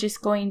 I'm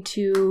just going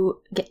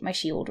to get my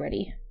shield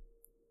ready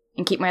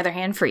and keep my other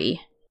hand free.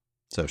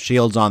 So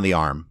shield's on the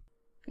arm.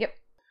 Yep.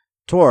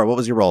 Tor, what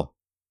was your roll?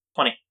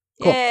 20.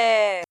 Cool.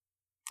 Yay!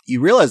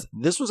 You realize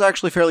this was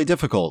actually fairly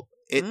difficult.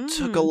 It Mm.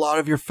 took a lot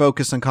of your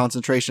focus and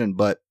concentration,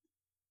 but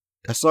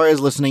as Saria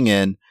is listening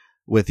in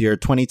with your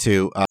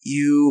 22,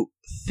 you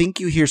think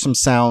you hear some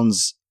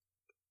sounds.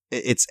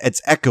 It's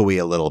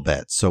echoey a little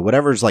bit. So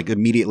whatever's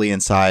immediately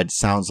inside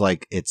sounds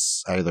like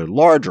it's either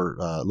large or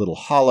a little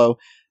hollow.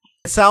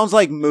 It sounds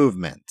like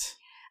movement.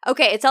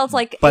 Okay, it sounds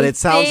like But a it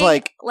sounds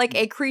thing- like-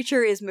 a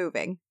creature is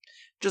moving.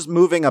 Just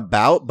moving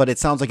about, but it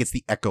sounds like it's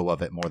the echo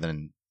of it more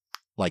than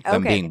them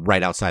Okay. being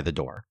right outside the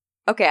door.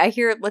 Okay, I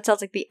hear what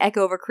sounds like the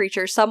echo of a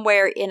creature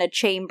somewhere in a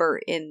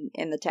chamber in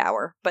the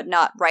tower, but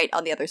not right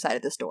on the other side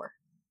of this door.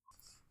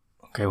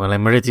 Okay, well,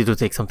 I'm ready to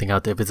take something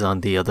out if it's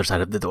on the other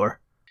side of the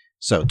door.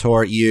 So,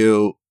 Tor,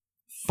 you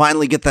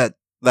finally get that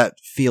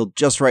feel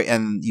just right,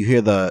 and you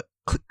hear the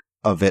click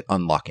of it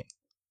unlocking.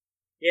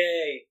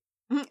 Yay.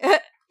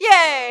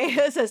 Yay!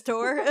 Says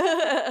Tor.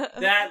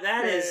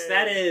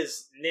 That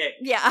is Nick.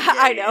 Yeah,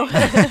 I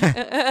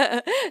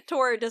know.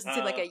 Tor doesn't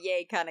seem like a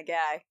yay kind of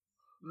guy.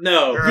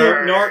 No,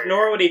 Grr.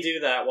 nor would he do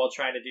that while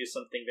trying to do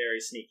something very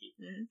sneaky.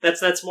 Mhm.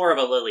 That's more of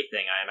a Lily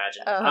thing, I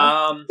imagine.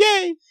 Uh-huh.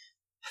 Yay!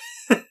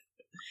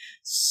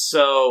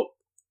 So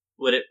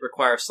would it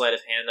require sleight of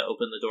hand to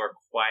open the door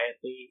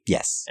quietly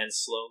Yes. and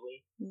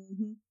slowly?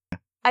 Mm-hmm.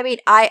 I mean,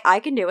 I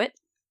can do it.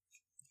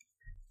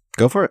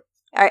 Go for it.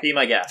 Be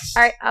my guest.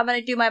 All right, I'm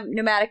gonna do my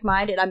pneumatic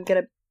mind, and I'm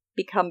gonna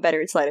become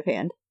better at sleight of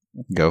hand.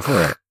 Go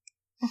for it.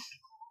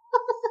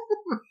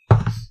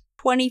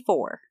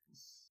 24.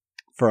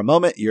 For a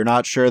moment, you're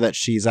not sure that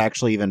she's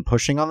actually even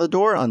pushing on the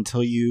door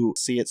until you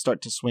see it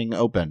start to swing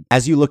open.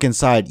 As you look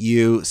inside,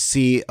 you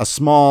see a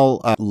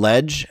small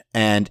ledge,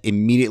 and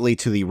immediately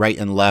to the right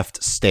and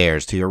left,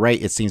 stairs. To your right,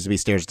 it seems to be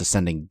stairs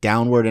descending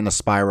downward in a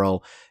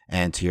spiral,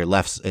 and to your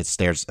left, it's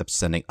stairs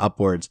ascending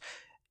upwards.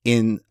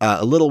 In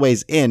a little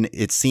ways in,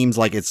 it seems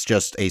like it's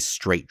just a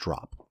straight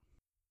drop.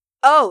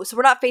 Oh, so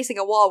we're not facing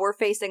a wall. We're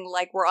facing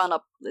we're on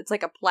it's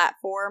like a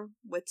platform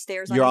with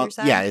stairs on either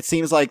side. Yeah, it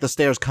seems like the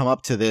stairs come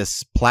up to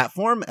this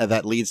platform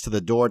that leads to the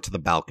door to the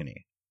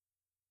balcony.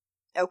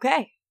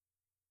 Okay.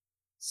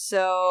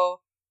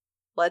 So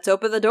let's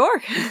open the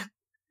door.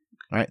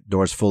 All right,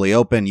 door's fully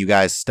open. You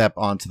guys step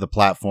onto the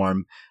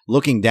platform.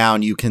 Looking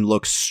down, you can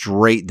look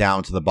straight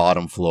down to the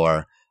bottom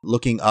floor.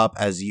 Looking up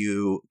as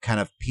you kind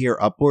of peer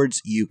upwards,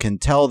 you can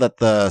tell that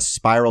the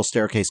spiral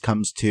staircase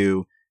comes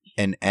to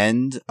an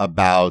end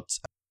about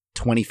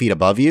 20 feet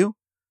above you.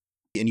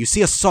 And you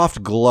see a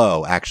soft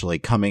glow actually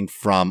coming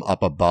from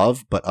up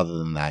above, but other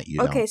than that,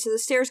 you Okay, don't. so the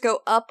stairs go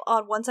up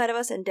on one side of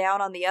us and down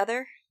on the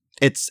other?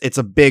 It's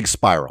a big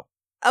spiral.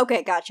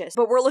 Okay, gotcha.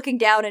 But we're looking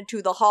down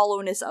into the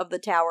hollowness of the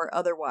tower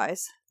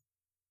otherwise.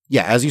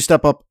 Yeah, as you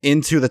step up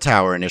into the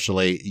tower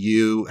initially,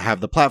 you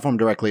have the platform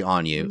directly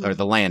on you, or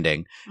the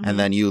landing, and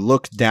then you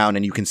look down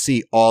and you can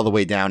see all the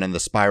way down in the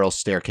spiral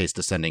staircase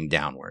descending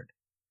downward.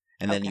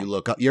 and then Okay. you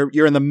look up.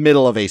 You're in the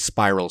middle of a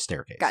spiral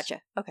staircase.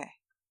 Gotcha. Okay.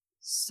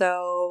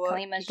 So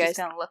Kalima's you just guys,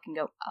 gonna look and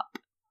go up.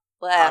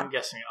 well, I'm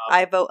guessing up.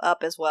 I vote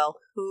up as well.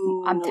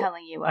 Who? I'm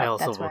telling you I up.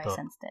 also That's why vote I up.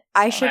 sensed it.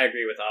 I So- should. I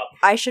agree with up.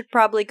 I should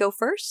probably go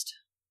first.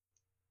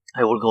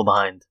 I will go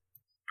behind.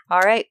 All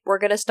right, we're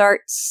gonna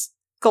start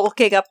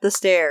skulking up the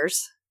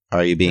stairs.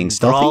 Are you being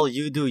Brawl, stealthy?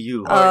 you do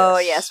you. Oh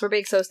yes. yes, we're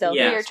being so stealthy.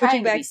 Yeah. We are Switching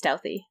trying to back, be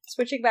stealthy.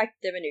 switching back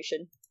to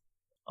diminution.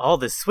 All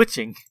this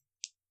switching.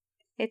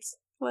 It's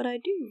what I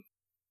do.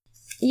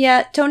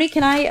 Yeah, Tony,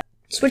 can I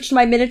switch to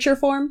my miniature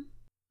form?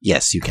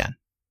 Yes, you can.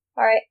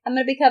 All right, I'm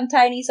gonna become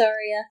Tiny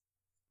Zarya.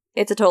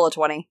 It's a total of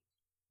 20.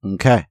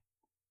 Okay.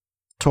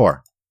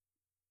 Tor.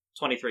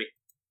 23.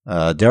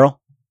 Daryl.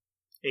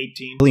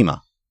 18.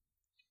 Kalima.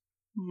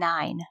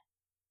 9.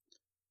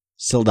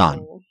 Sildan.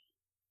 Oh.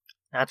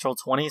 Natural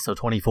 20, so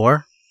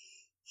 24.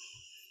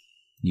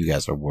 You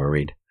guys are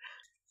worried.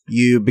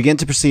 You begin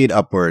to proceed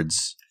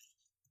upwards,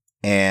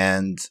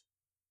 and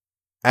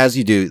as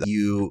you do,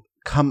 you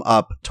come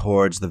up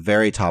towards the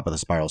very top of the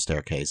spiral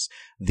staircase.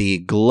 The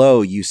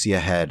glow you see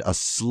ahead, a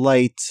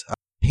slight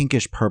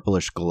pinkish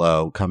purplish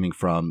glow coming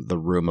from the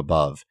room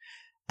above.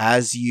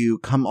 As you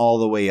come all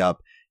the way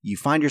up, you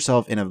find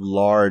yourself in a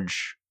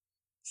large,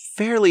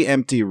 fairly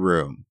empty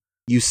room.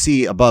 You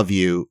see above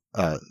you,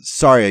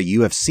 Saria,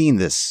 you have seen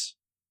this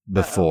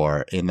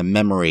before in the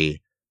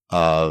memory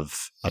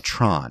of a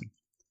Tron,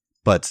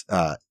 but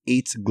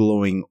 8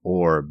 glowing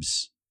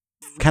orbs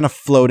kind of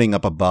floating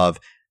up above.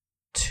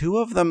 2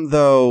 of them,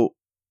 though,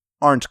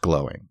 aren't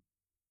glowing.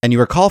 And you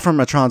recall from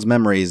Atron's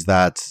memories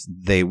that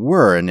they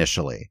were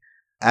initially.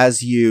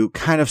 As you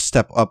kind of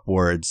step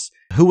upwards,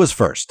 who was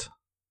first?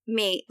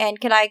 Me. And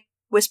can I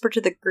whisper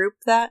to the group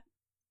that?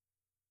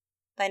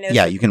 I know.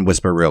 Yeah, you can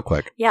whisper real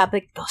quick. Yeah,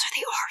 but those are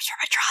the orbs from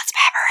Atron's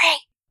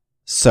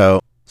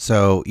memory.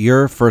 So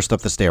you're first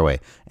up the stairway,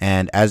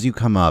 and as you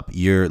come up,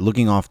 you're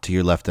looking off to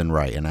your left and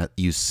right, and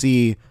you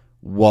see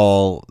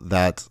wall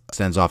that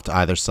extends off to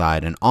either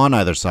side, and on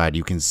either side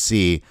you can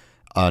see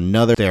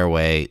another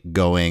stairway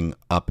going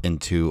up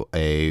into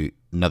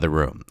another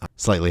room,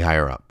 slightly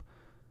higher up.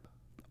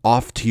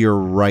 Off to your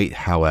right,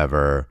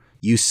 however,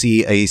 you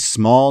see a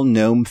small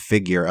gnome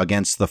figure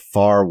against the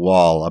far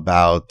wall,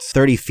 about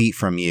 30 feet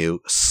from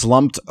you,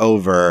 slumped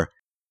over,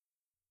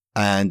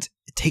 and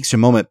it takes you a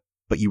moment,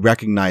 but you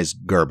recognize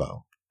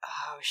Gerbo.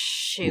 Oh,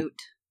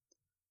 shoot.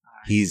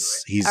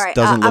 He's All right,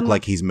 doesn't look I'm-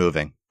 like he's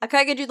moving. I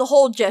kind of can do the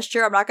whole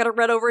gesture. I'm not going to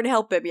run over and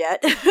help him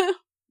yet.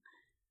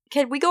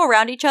 Can we go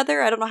around each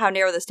other? I don't know how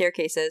narrow the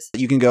staircase is.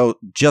 You can go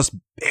just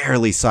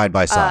barely side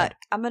by side,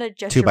 I'm going to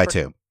gesture 2 by for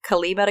 2.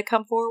 Kalima to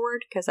come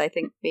forward, because I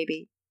think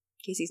maybe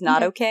Casey's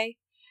not okay.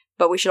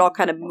 But we should all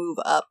kind of move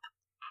up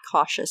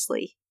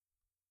cautiously.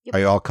 Are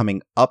you all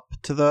coming up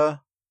to the?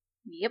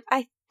 Yep.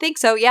 I think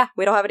so, yeah.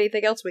 We don't have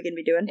anything else we can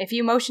be doing. If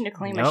you motion to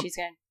Kalima, Nope. she's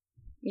gonna.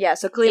 Yeah,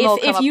 so Kalima will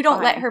come If up you don't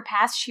let behind. her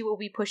pass, she will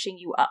be pushing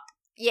you up.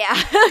 Yeah,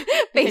 because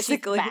she's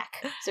basically.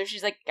 back. So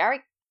she's like, all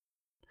right.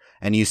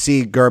 And you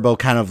see Gerbo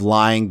kind of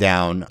lying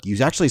down.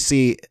 You actually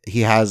see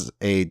he has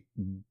a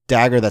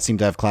dagger that seemed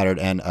to have clattered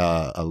and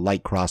a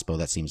light crossbow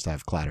that seems to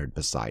have clattered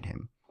beside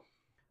him.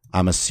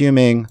 I'm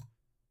assuming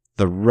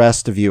the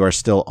rest of you are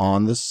still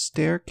on the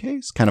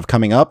staircase, kind of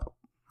coming up.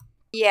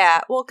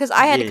 Yeah, well, because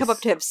I had to come Yes.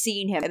 up to have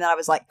seen him, and then I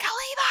was like, Kalima!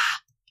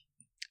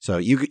 So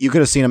you could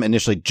have seen him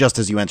initially just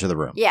as you enter the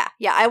room. Yeah,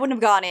 I wouldn't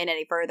have gone in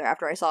any further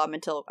after I saw him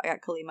until I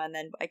got Kalima, and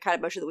then I kind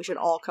of motioned that we should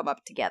all come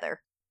up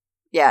together.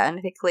 Yeah, and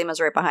I think Kalima's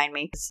right behind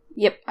me.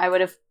 Yep, I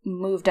would have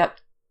moved up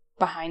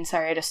behind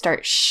Saria to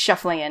start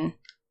shuffling in.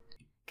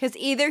 Because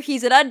either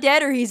he's an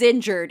undead or he's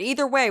injured.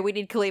 Either way, we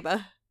need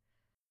Kalima.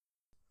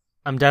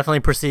 I'm definitely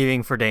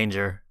perceiving for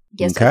danger.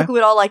 Yes, Okay. I think we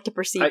would all like to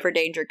perceive I- for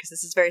danger, because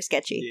this is very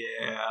sketchy.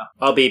 Yeah.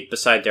 I'll be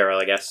beside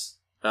Daryl, I guess.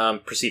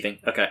 Perceiving.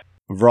 Okay.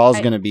 Vral's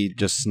I- going to be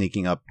just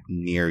sneaking up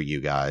near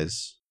you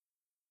guys.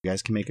 You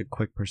guys can make a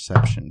quick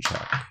perception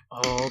check.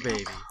 Oh,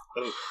 baby.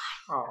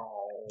 Oh.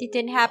 It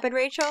didn't happen,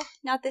 Rachel?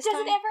 Not this Does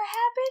time? it ever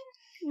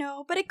happen?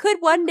 No, but it could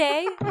one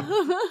day.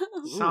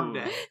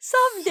 Someday.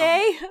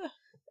 Someday.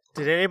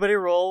 Did anybody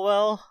roll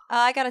well?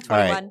 I got a All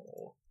right. 21.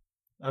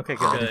 Okay,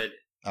 good. Good.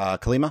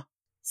 Kalima?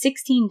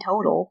 16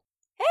 total.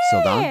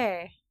 Sildan?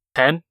 Hey!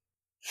 10?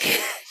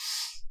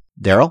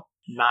 Daryl?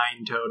 9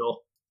 total.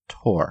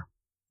 Tor?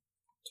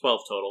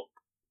 12 total.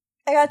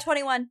 I got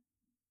 21.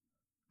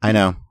 I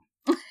know.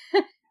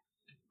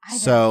 I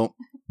So,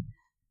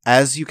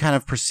 as you kind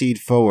of proceed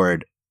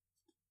forward,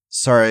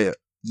 sorry,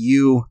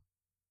 you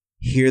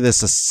hear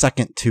this a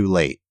second too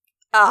late.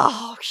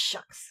 Oh,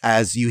 shucks.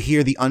 As you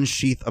hear the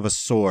unsheath of a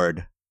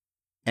sword,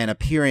 and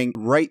appearing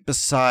right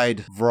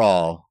beside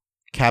Vral,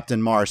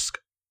 Captain Marsk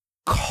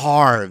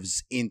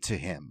carves into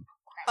him,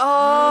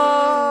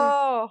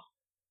 Oh!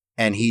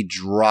 and he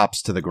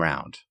drops to the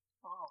ground.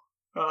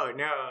 Oh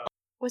no.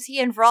 Was he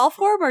in Vral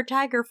form or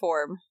tiger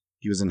form?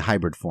 He was in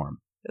hybrid form.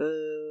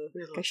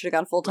 I should have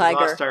gone full We tiger.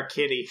 lost our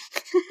kitty.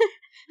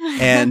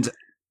 And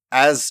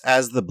as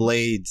the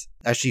blade,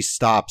 as she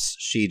stops,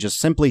 she just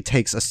simply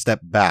takes a step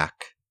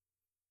back.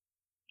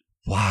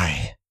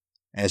 Why?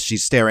 As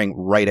she's staring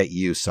right at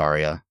you,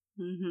 Saria.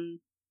 Mm-hmm.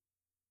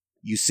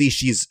 You see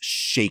she's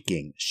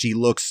shaking. She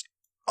looks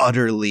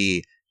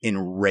utterly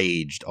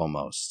enraged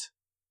almost.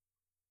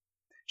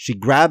 She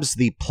grabs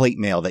the plate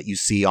mail that you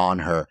see on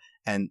her,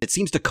 and it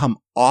seems to come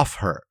off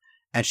her,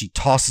 and she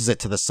tosses it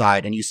to the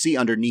side, and you see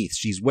underneath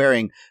she's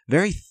wearing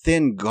very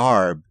thin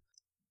garb.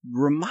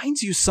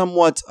 Reminds you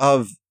somewhat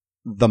of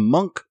the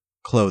monk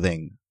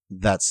clothing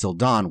that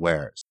Sildan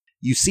wears.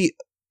 You see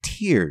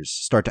tears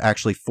start to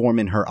actually form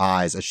in her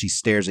eyes as she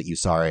stares at you,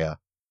 Saria.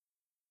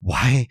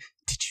 Why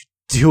did you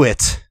do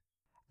it?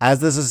 As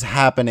this is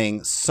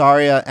happening,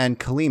 Saria and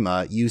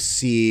Kalima, you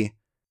see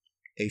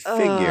a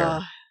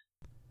figure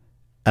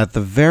at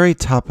the very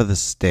top of the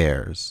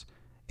stairs,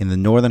 in the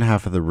northern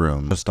half of the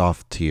room, just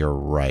off to your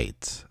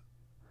right.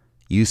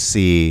 You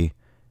see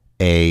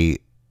a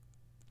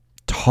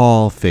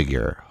tall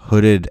figure,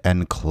 hooded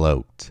and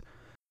cloaked.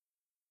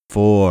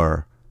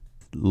 4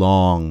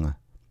 long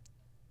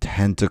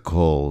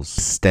tentacles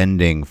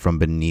extending from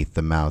beneath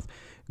the mouth,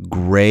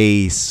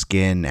 gray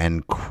skin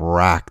and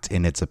cracked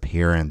in its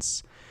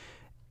appearance.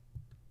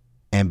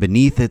 And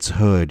beneath its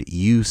hood,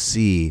 you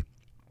see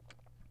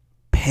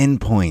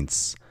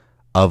pinpoints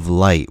of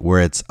light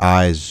where its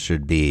eyes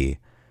should be,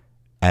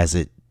 as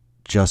it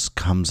just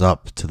comes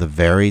up to the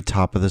very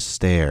top of the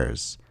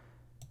stairs,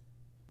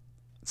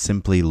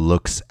 simply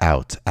looks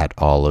out at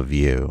all of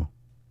you.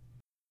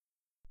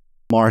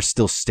 Mars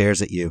still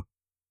stares at you.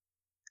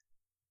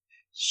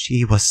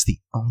 She was the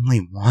only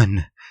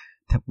one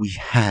that we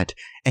had,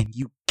 and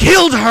you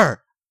killed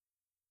her!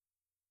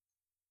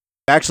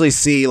 You actually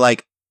see,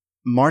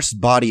 Mar's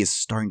body is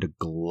starting to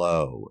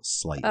glow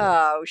slightly.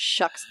 Oh,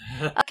 shucks.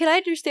 Can I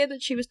understand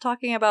that she was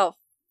talking about...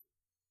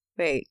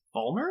 Wait.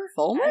 Fulmer?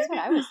 Fulmer? That's what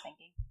I was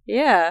thinking.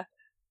 Yeah.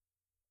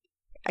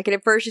 I can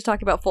infer she's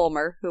talking about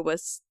Fulmer, who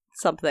was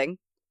something.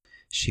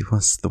 She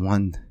was the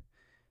one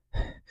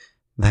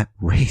that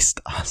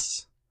raised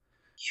us.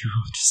 You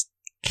just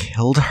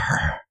killed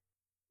her.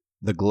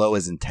 The glow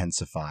is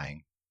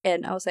intensifying.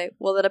 And I'll say,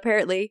 well, then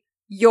apparently,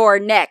 you're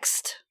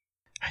next.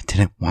 I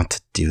didn't want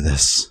to do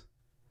this.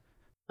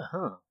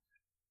 Uh-huh.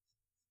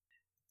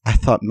 I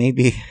thought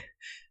maybe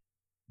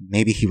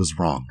he was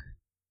wrong.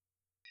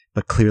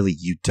 But clearly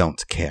you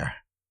don't care.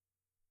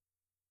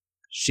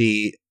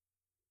 She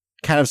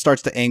kind of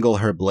starts to angle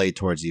her blade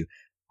towards you.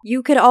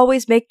 You can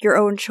always make your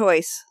own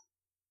choice.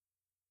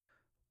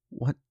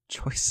 What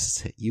choice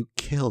is it? You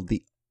killed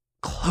the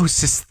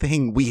closest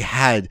thing we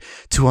had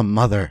to a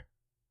mother.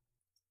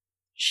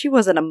 She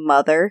wasn't a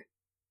mother.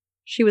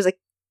 She was a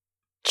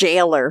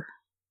jailer.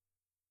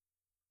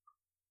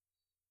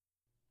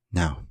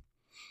 No.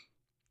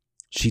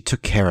 She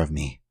took care of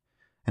me.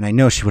 And I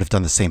know she would have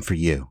done the same for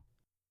you.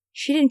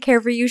 She didn't care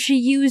for you. She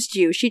used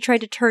you. She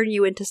tried to turn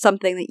you into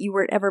something that you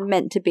weren't ever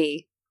meant to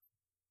be.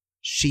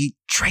 She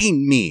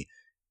trained me.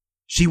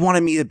 She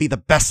wanted me to be the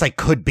best I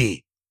could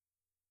be.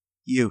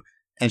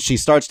 And she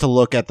starts to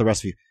look at the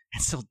rest of you.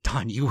 And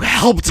Sildan, you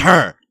helped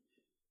her!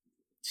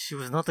 She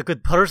was not a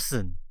good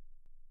person.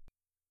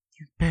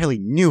 You barely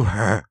knew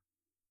her.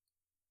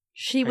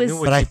 She I was... knew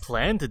what she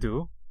planned to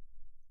do.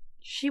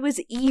 She was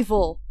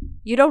evil.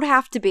 You don't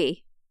have to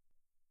be.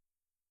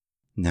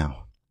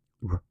 No.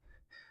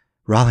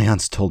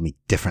 Rallian's told me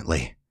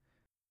differently.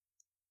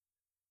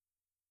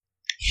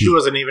 She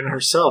wasn't even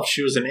herself.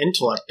 She was an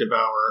intellect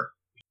devourer.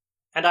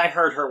 And I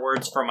heard her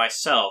words for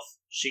myself.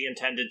 She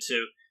intended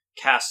to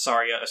cast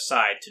Saria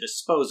aside to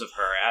dispose of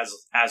her,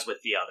 as with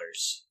the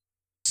others.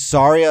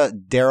 Saria,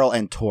 Daryl,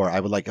 and Tor, I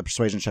would like a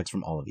persuasion checks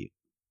from all of you.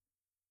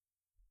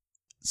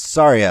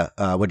 Saria,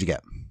 what'd you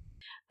get?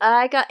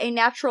 I got a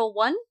natural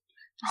 1,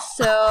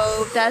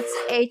 so that's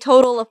a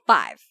total of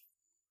 5.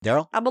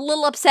 Daryl? I'm a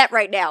little upset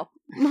right now.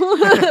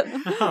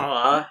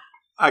 Aw.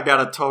 I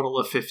got a total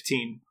of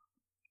 15.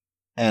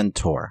 And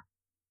Tor.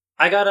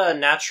 I got a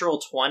natural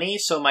 20,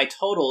 so my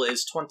total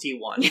is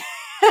 21.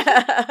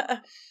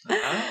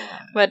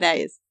 But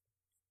nice.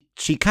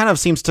 She kind of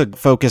seems to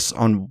focus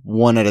on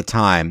one at a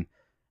time,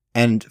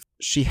 and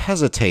she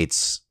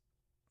hesitates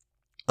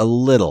a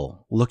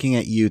little, looking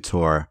at you,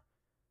 Tor.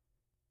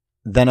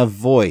 Then a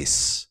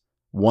voice,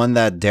 one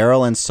that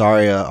Daryl and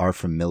Saria are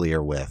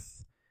familiar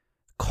with,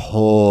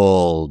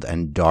 cold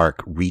and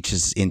dark,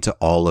 reaches into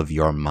all of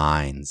your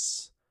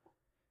minds.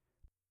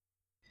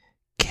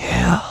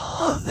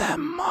 Kill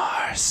them,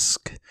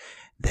 Marsk.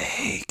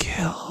 They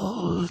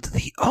killed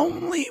the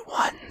only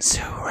ones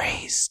who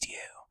raised you.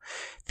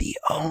 The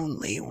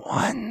only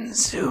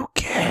ones who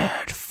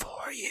cared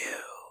for you.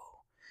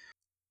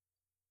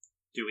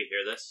 Do we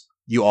hear this?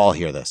 You all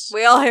hear this.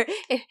 We all hear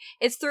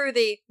it's through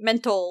the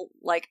mental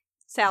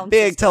sound.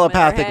 Big system in our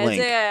telepathic heads.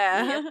 link.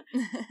 Yeah.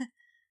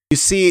 You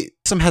see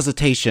some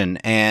hesitation,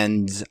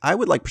 and I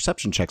would like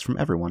perception checks from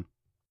everyone.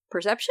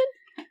 Perception?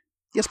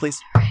 Yes, please.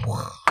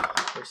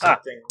 Or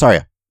something.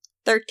 Saria.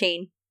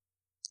 13.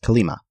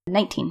 Kalima.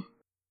 19.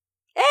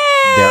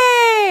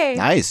 Hey!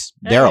 Nice.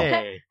 Daryl.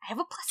 Hey. I have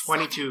a plus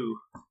 22.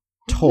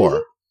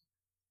 Tor.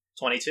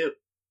 22.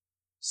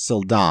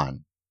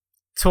 Sildan.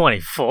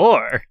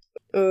 24.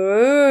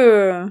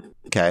 Ooh.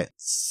 Okay.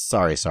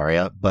 Sorry,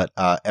 Saria, but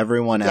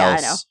everyone Yeah,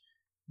 I else,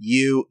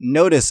 You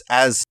notice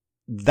as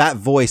that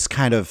voice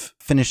kind of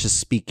finishes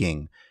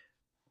speaking,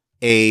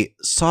 a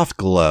soft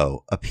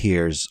glow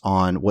appears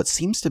on what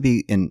seems to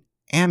be an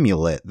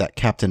amulet that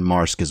Captain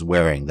Marsk is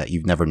wearing that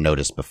you've never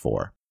noticed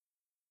before.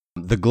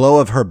 The glow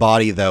of her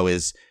body, though,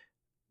 is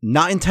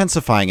not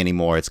intensifying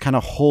anymore. It's kind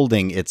of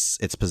holding its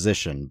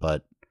position,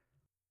 but...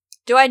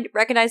 Do I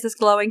recognize this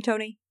glowing,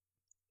 Tony?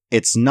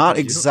 It's not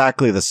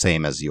exactly the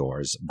same as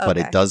yours, but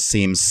Okay. it does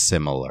seem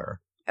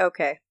similar.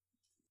 Okay.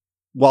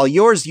 While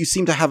yours, you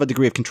seem to have a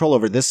degree of control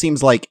over, this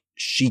seems like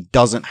she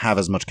doesn't have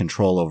as much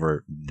control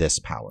over this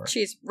power.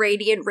 She's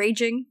radiant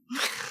raging.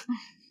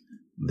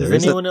 There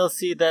Does is anyone else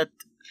see that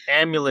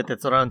amulet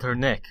that's around her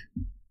neck?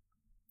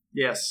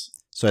 Yes.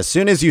 So as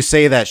soon as you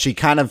say that, she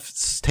kind of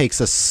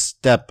takes a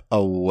step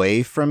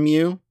away from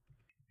you.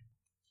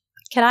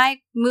 Can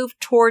I move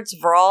towards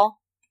Vral?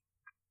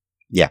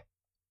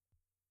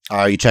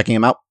 Are you checking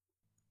him out?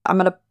 I'm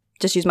gonna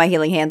just use my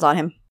healing hands on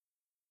him.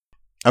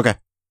 Okay.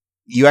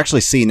 You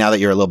actually see, now that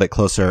you're a little bit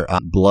closer,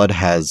 blood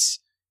has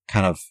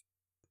kind of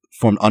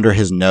formed under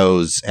his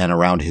nose and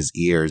around his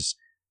ears.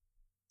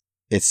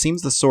 It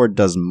seems the sword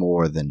does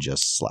more than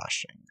just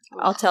slashing.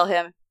 I'll tell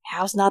him,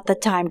 now's not the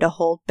time to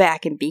hold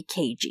back and be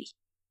cagey.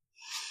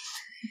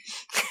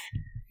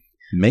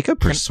 Make a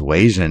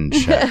persuasion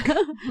check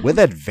with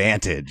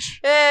advantage.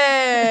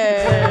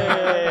 Hey!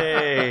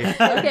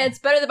 Okay, it's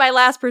better than my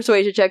last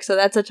persuasion check, so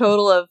that's a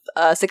total of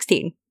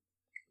 16.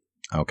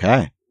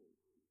 Okay.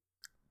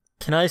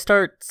 Can I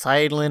start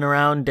sidling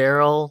around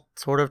Daryl,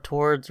 sort of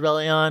towards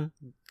Relion,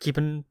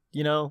 keeping,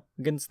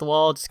 against the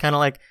wall, just kind of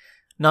like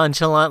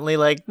nonchalantly,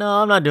 like, no,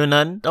 I'm not doing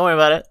nothing. Don't worry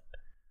about it.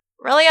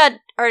 Relion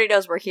already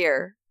knows we're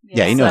here.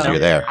 Yeah, he knows So- you're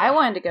there. I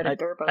wanted to go to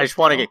Durbo. I just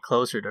want to get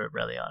closer to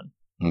Relion.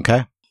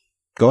 Okay.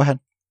 Go ahead.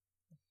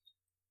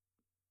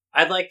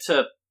 I'd like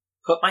to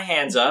put my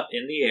hands up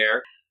in the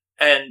air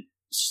and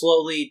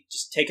slowly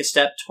just take a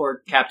step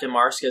toward Captain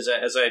Marsk as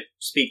I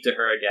speak to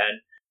her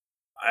again.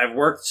 I've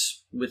worked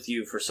with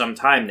you for some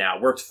time now,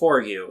 worked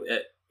for you.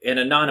 In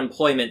a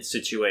non-employment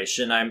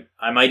situation,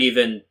 I might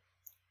even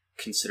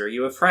consider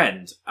you a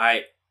friend.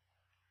 I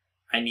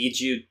need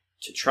you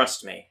to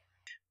trust me.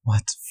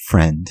 What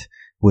friend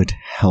would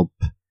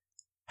help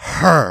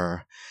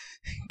her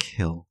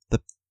kill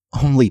the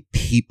only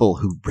people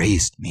who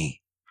raised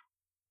me?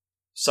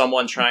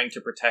 Someone trying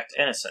to protect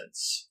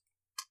innocents.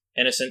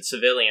 Innocent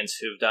civilians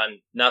who've done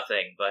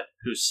nothing, but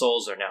whose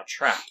souls are now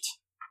trapped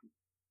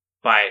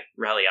by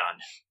Relion.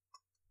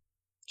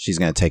 She's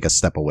going to take a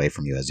step away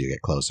from you as you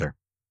get closer.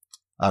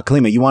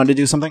 Kalima, you wanted to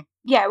do something?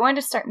 Yeah, I wanted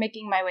to start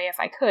making my way, if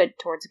I could,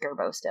 towards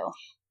Gerbo still.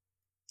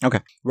 Okay.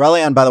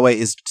 Relion, by the way,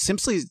 is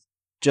simply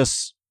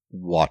just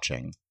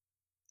watching.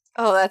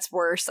 Oh, that's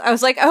worse. I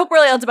was like, I hope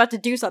Relion's about to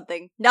do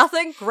something.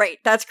 Nothing? Great,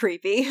 that's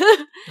creepy.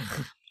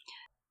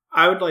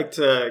 I would like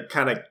to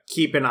kind of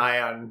keep an eye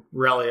on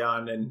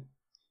Relion and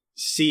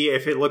see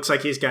if it looks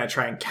like he's going to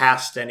try and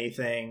cast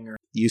anything. Or...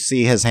 You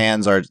see his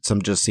hands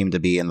just seem to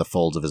be in the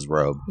folds of his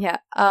robe. Yeah,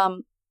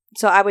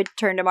 so I would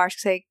turn to Marsk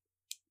and say,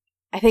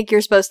 I think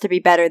you're supposed to be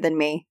better than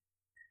me.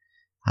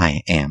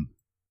 I am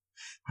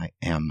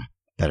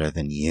better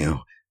than you.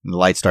 And the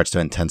light starts to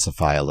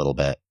intensify a little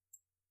bit.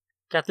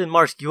 Captain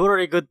Marsk, you are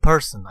a good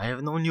person. I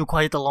have known you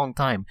quite a long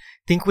time.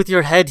 Think with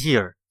your head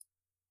here.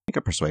 Make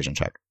a persuasion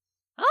check.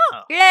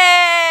 Oh.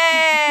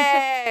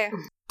 Yay!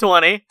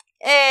 20.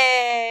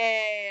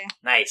 Yay!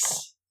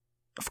 Nice.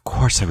 Of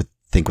course I would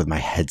think with my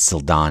head,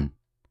 Sildan.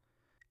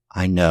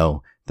 I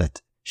know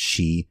that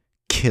she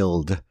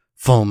killed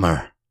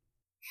Fulmer.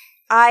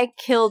 I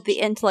killed the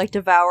intellect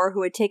devourer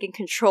who had taken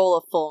control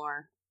of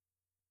Fulmer.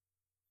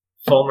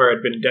 Fulmer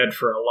had been dead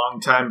for a long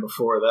time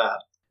before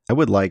that. I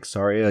would like,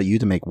 you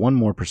to make one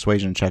more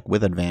persuasion check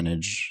with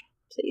advantage.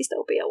 Please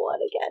don't be a 1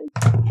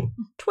 again.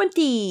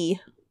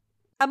 20!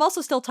 I'm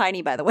also still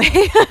tiny, by the way.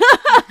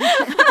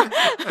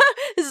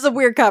 This is a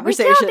weird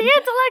conversation. We killed the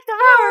intellect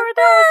devourer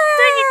that was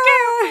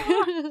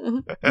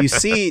taking care of. You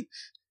see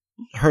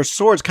her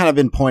sword's kind of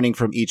been pointing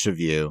from each of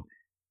you,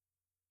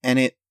 and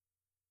it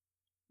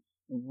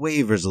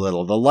wavers a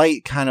little. The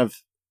light kind of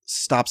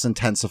stops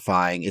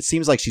intensifying. It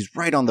seems like she's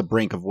right on the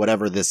brink of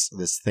whatever this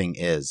thing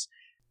is.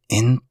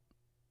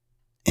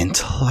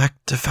 Intellect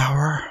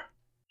devourer?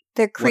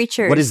 They're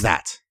creatures. What is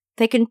that?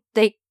 They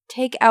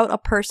take out a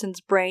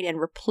person's brain and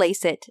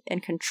replace it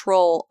and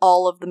control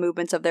all of the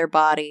movements of their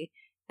body.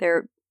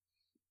 They're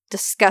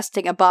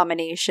disgusting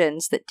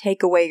abominations that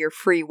take away your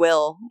free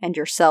will and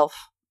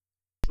yourself.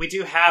 We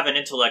do have an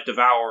intellect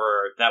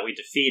devourer that we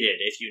defeated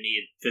if you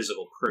need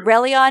physical proof.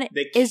 Relion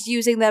They- is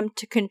using them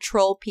to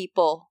control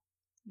people.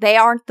 They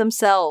aren't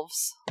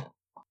themselves.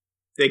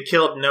 They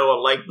killed Noah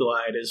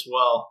Lightglide as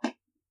well.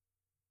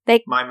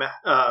 My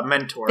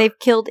mentor. They've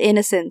killed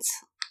innocents.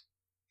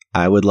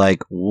 I would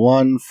like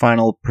one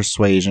final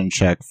persuasion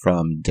check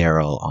from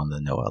Daryl on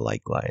the Noah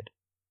Lightglide.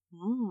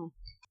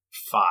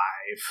 5.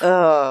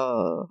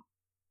 Oh.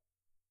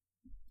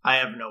 I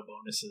have no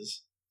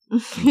bonuses.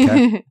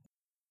 Okay.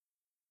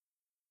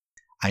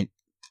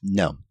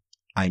 No.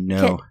 I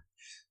know.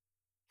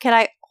 Can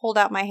I hold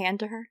out my hand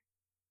to her?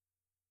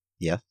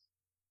 Yeah.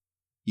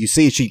 You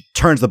see she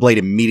turns the blade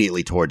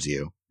immediately towards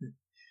you.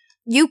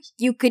 You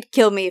could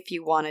kill me if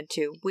you wanted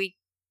to. We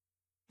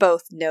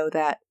both know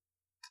that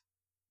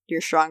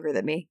you're stronger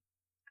than me.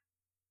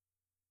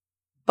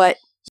 But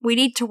we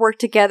need to work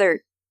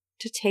together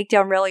to take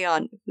down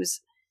Relion,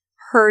 who's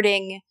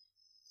hurting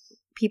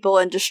people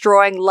and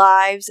destroying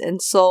lives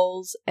and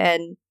souls,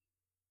 and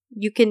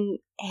you can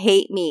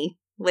hate me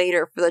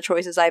later for the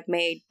choices I've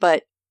made,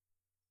 but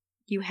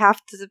you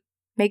have to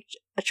make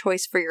a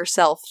choice for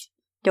yourself.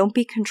 Don't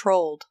be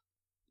controlled.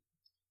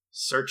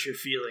 Search your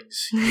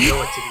feelings. You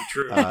know it to be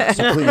true.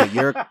 So, Kalina,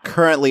 you're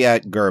currently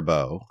at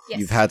Gerbo. Yes.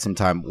 You've had some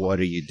time. What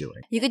are you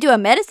doing? You could do a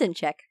medicine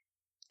check.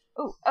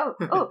 Oh, I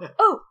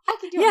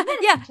can do Yeah,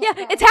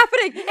 it's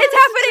happening! It's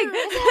happening!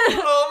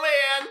 Oh,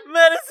 man.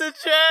 Medicine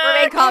check!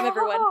 Remain calm,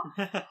 everyone.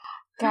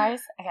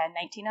 Guys, I got a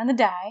 19 on the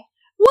die.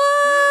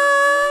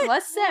 What?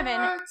 Plus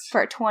 7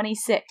 for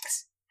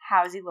 26.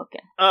 How's he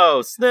looking?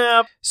 Oh,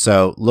 snap.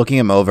 So, looking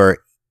him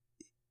over,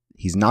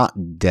 he's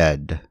not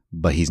dead,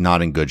 but he's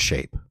not in good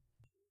shape.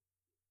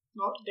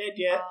 Not dead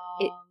yet.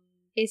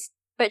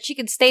 But she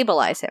can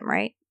stabilize him,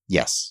 right?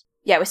 Yes.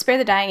 Yeah, with Spare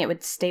the Dying, it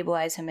would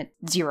stabilize him at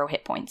 0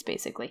 hit points,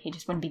 basically. He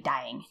just wouldn't be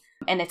dying.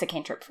 And it's a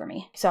cantrip for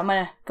me. So I'm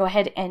gonna go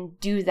ahead and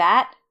do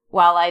that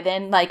while I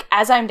then,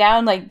 as I'm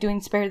down,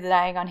 doing Spare the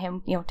Dying on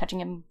him,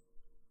 touching him,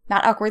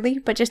 not awkwardly,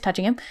 but just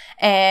touching him,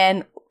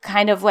 and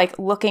kind of,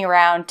 looking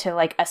around to,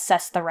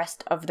 assess the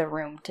rest of the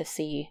room to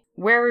see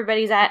where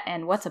everybody's at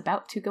and what's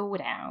about to go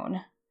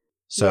down.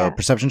 So, Yeah.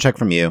 perception check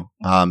from you.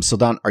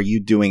 Sildon, are you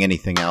doing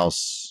anything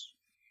else?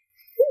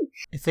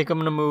 I think I'm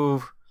gonna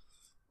move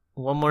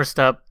one more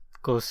step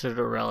closer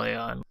to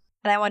Relion.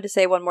 And I wanted to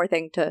say one more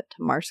thing to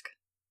Marsk.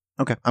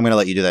 Okay, I'm going to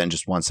let you do that in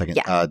just 1 second.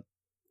 Yeah.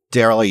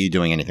 Daryl, are you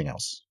doing anything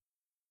else?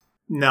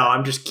 No,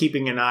 I'm just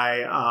keeping an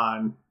eye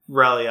on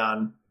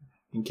Relion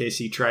in case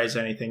he tries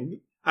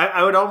anything.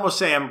 I would almost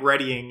say I'm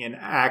readying an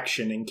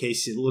action in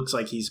case it looks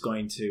like he's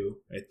going to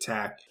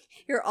attack.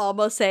 You're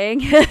almost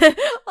saying.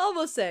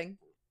 Almost saying.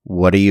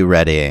 What are you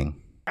readying?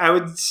 I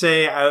would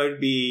say I would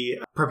be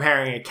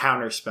preparing a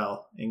counter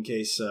spell in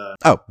case...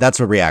 Oh, that's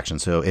a reaction.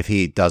 So if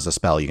he does a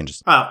spell, you can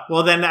just... Oh,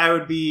 well then I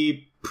would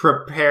be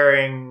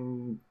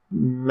preparing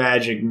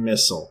magic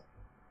missile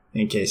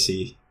in case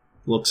he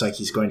looks like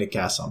he's going to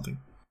cast something.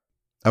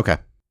 Okay.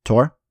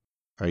 Tor,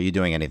 are you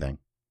doing anything?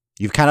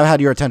 You've kind of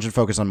had your attention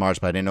focused on March,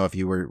 but I didn't know if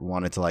you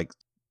wanted to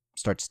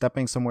start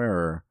stepping somewhere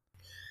or...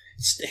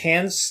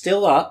 Hands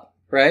still up,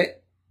 right?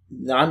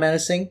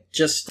 Non-menacing.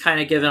 Just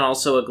kind of giving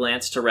also a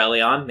glance to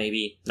Relion,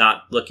 maybe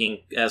not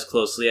looking as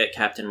closely at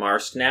Captain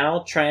Marsk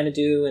now, trying to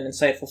do an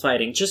insightful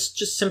fighting. Just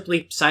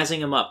simply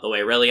sizing him up the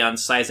way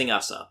Relion's sizing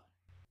us up.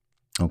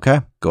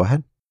 Okay, go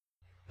ahead.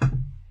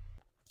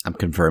 I'm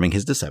confirming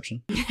his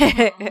deception.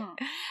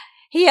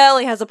 He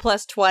only has a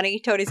plus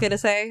 20, Tony's gonna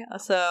say.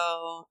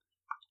 So...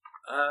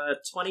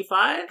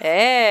 25?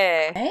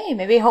 Hey! Hey,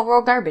 maybe he'll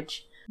roll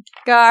garbage.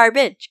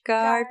 Garbage.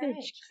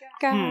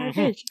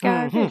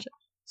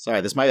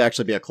 Sorry, this might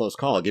actually be a close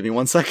call. Give me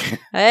 1 second.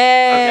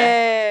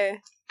 Hey!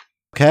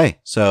 Okay,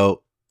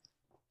 so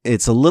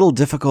it's a little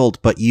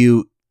difficult, but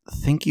you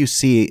think you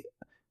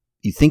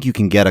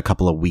can get a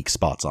couple of weak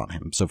spots on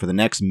him. So for the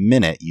next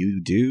minute, you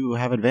do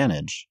have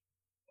advantage.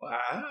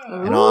 Wow.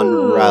 And on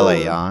Ooh.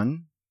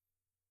 Relion.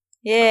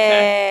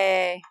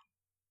 Yay!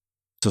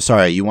 So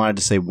sorry, you wanted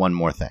to say one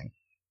more thing.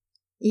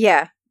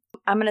 Yeah.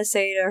 I'm gonna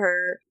say to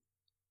her,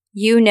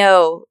 you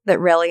know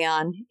that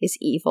Relion is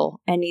evil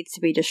and needs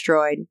to be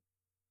destroyed.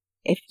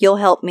 If you'll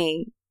help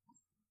me,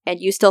 and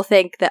you still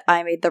think that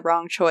I made the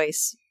wrong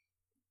choice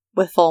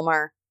with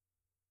Fulmar,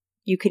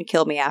 you can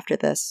kill me after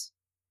this.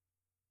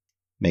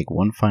 Make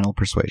one final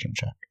persuasion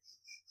check.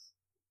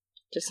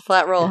 Just a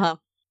flat roll, huh?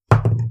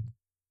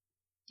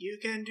 You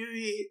can do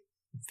it.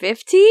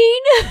 15?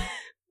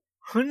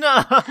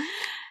 No.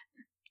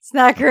 It's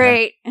not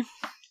great.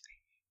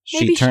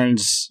 She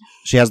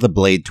has the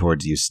blade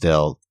towards you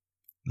still.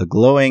 The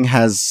glowing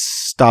has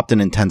stopped and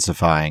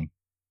intensifying.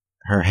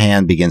 Her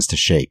hand begins to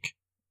shake.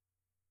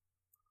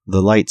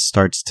 The light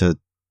starts to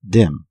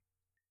dim.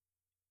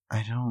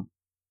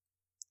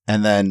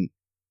 And then,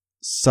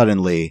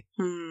 suddenly,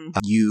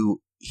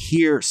 you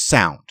hear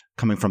sound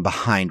coming from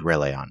behind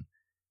Relion.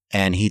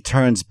 And he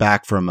turns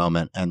back for a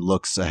moment and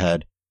looks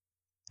ahead.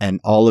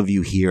 And all of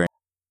you hear,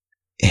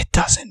 "It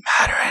doesn't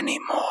matter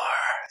anymore,"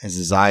 as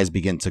his eyes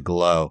begin to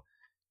glow.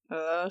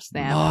 Oh,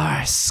 snap.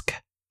 Marsk,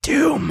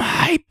 do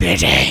my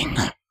bidding.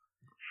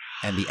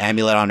 And the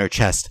amulet on her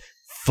chest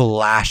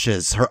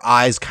flashes. Her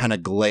eyes kind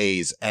of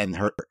glaze, and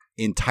her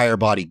entire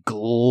body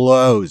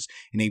glows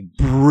in a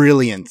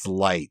brilliant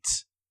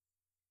light.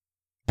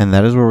 And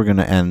that is where we're going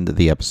to end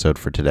the episode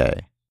for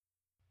today.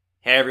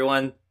 Hey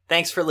everyone,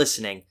 thanks for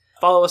listening.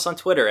 Follow us on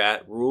Twitter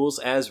at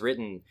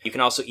RulesAsWritten. You can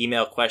also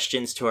email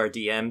questions to our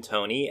DM,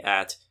 Tony,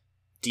 at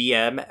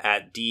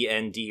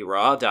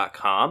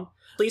dm@dndraw.com.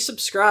 Please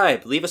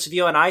subscribe. Leave us a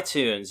review on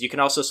iTunes. You can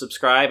also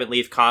subscribe and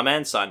leave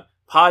comments on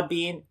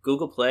Podbean,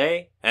 Google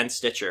Play, and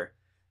Stitcher.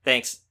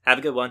 Thanks. Have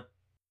a good one.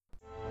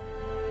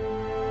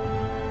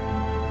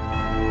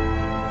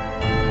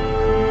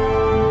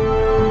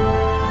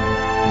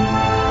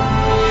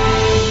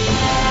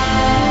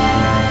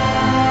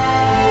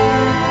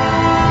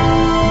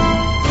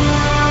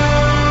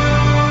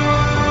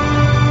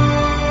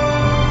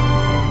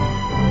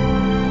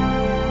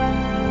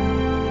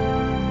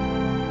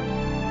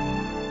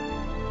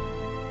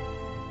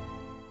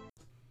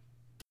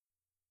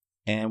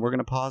 And we're going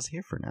to pause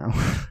here for now.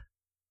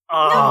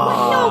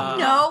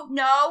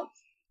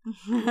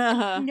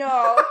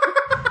 No.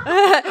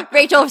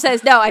 Rachel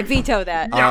says no. I veto that.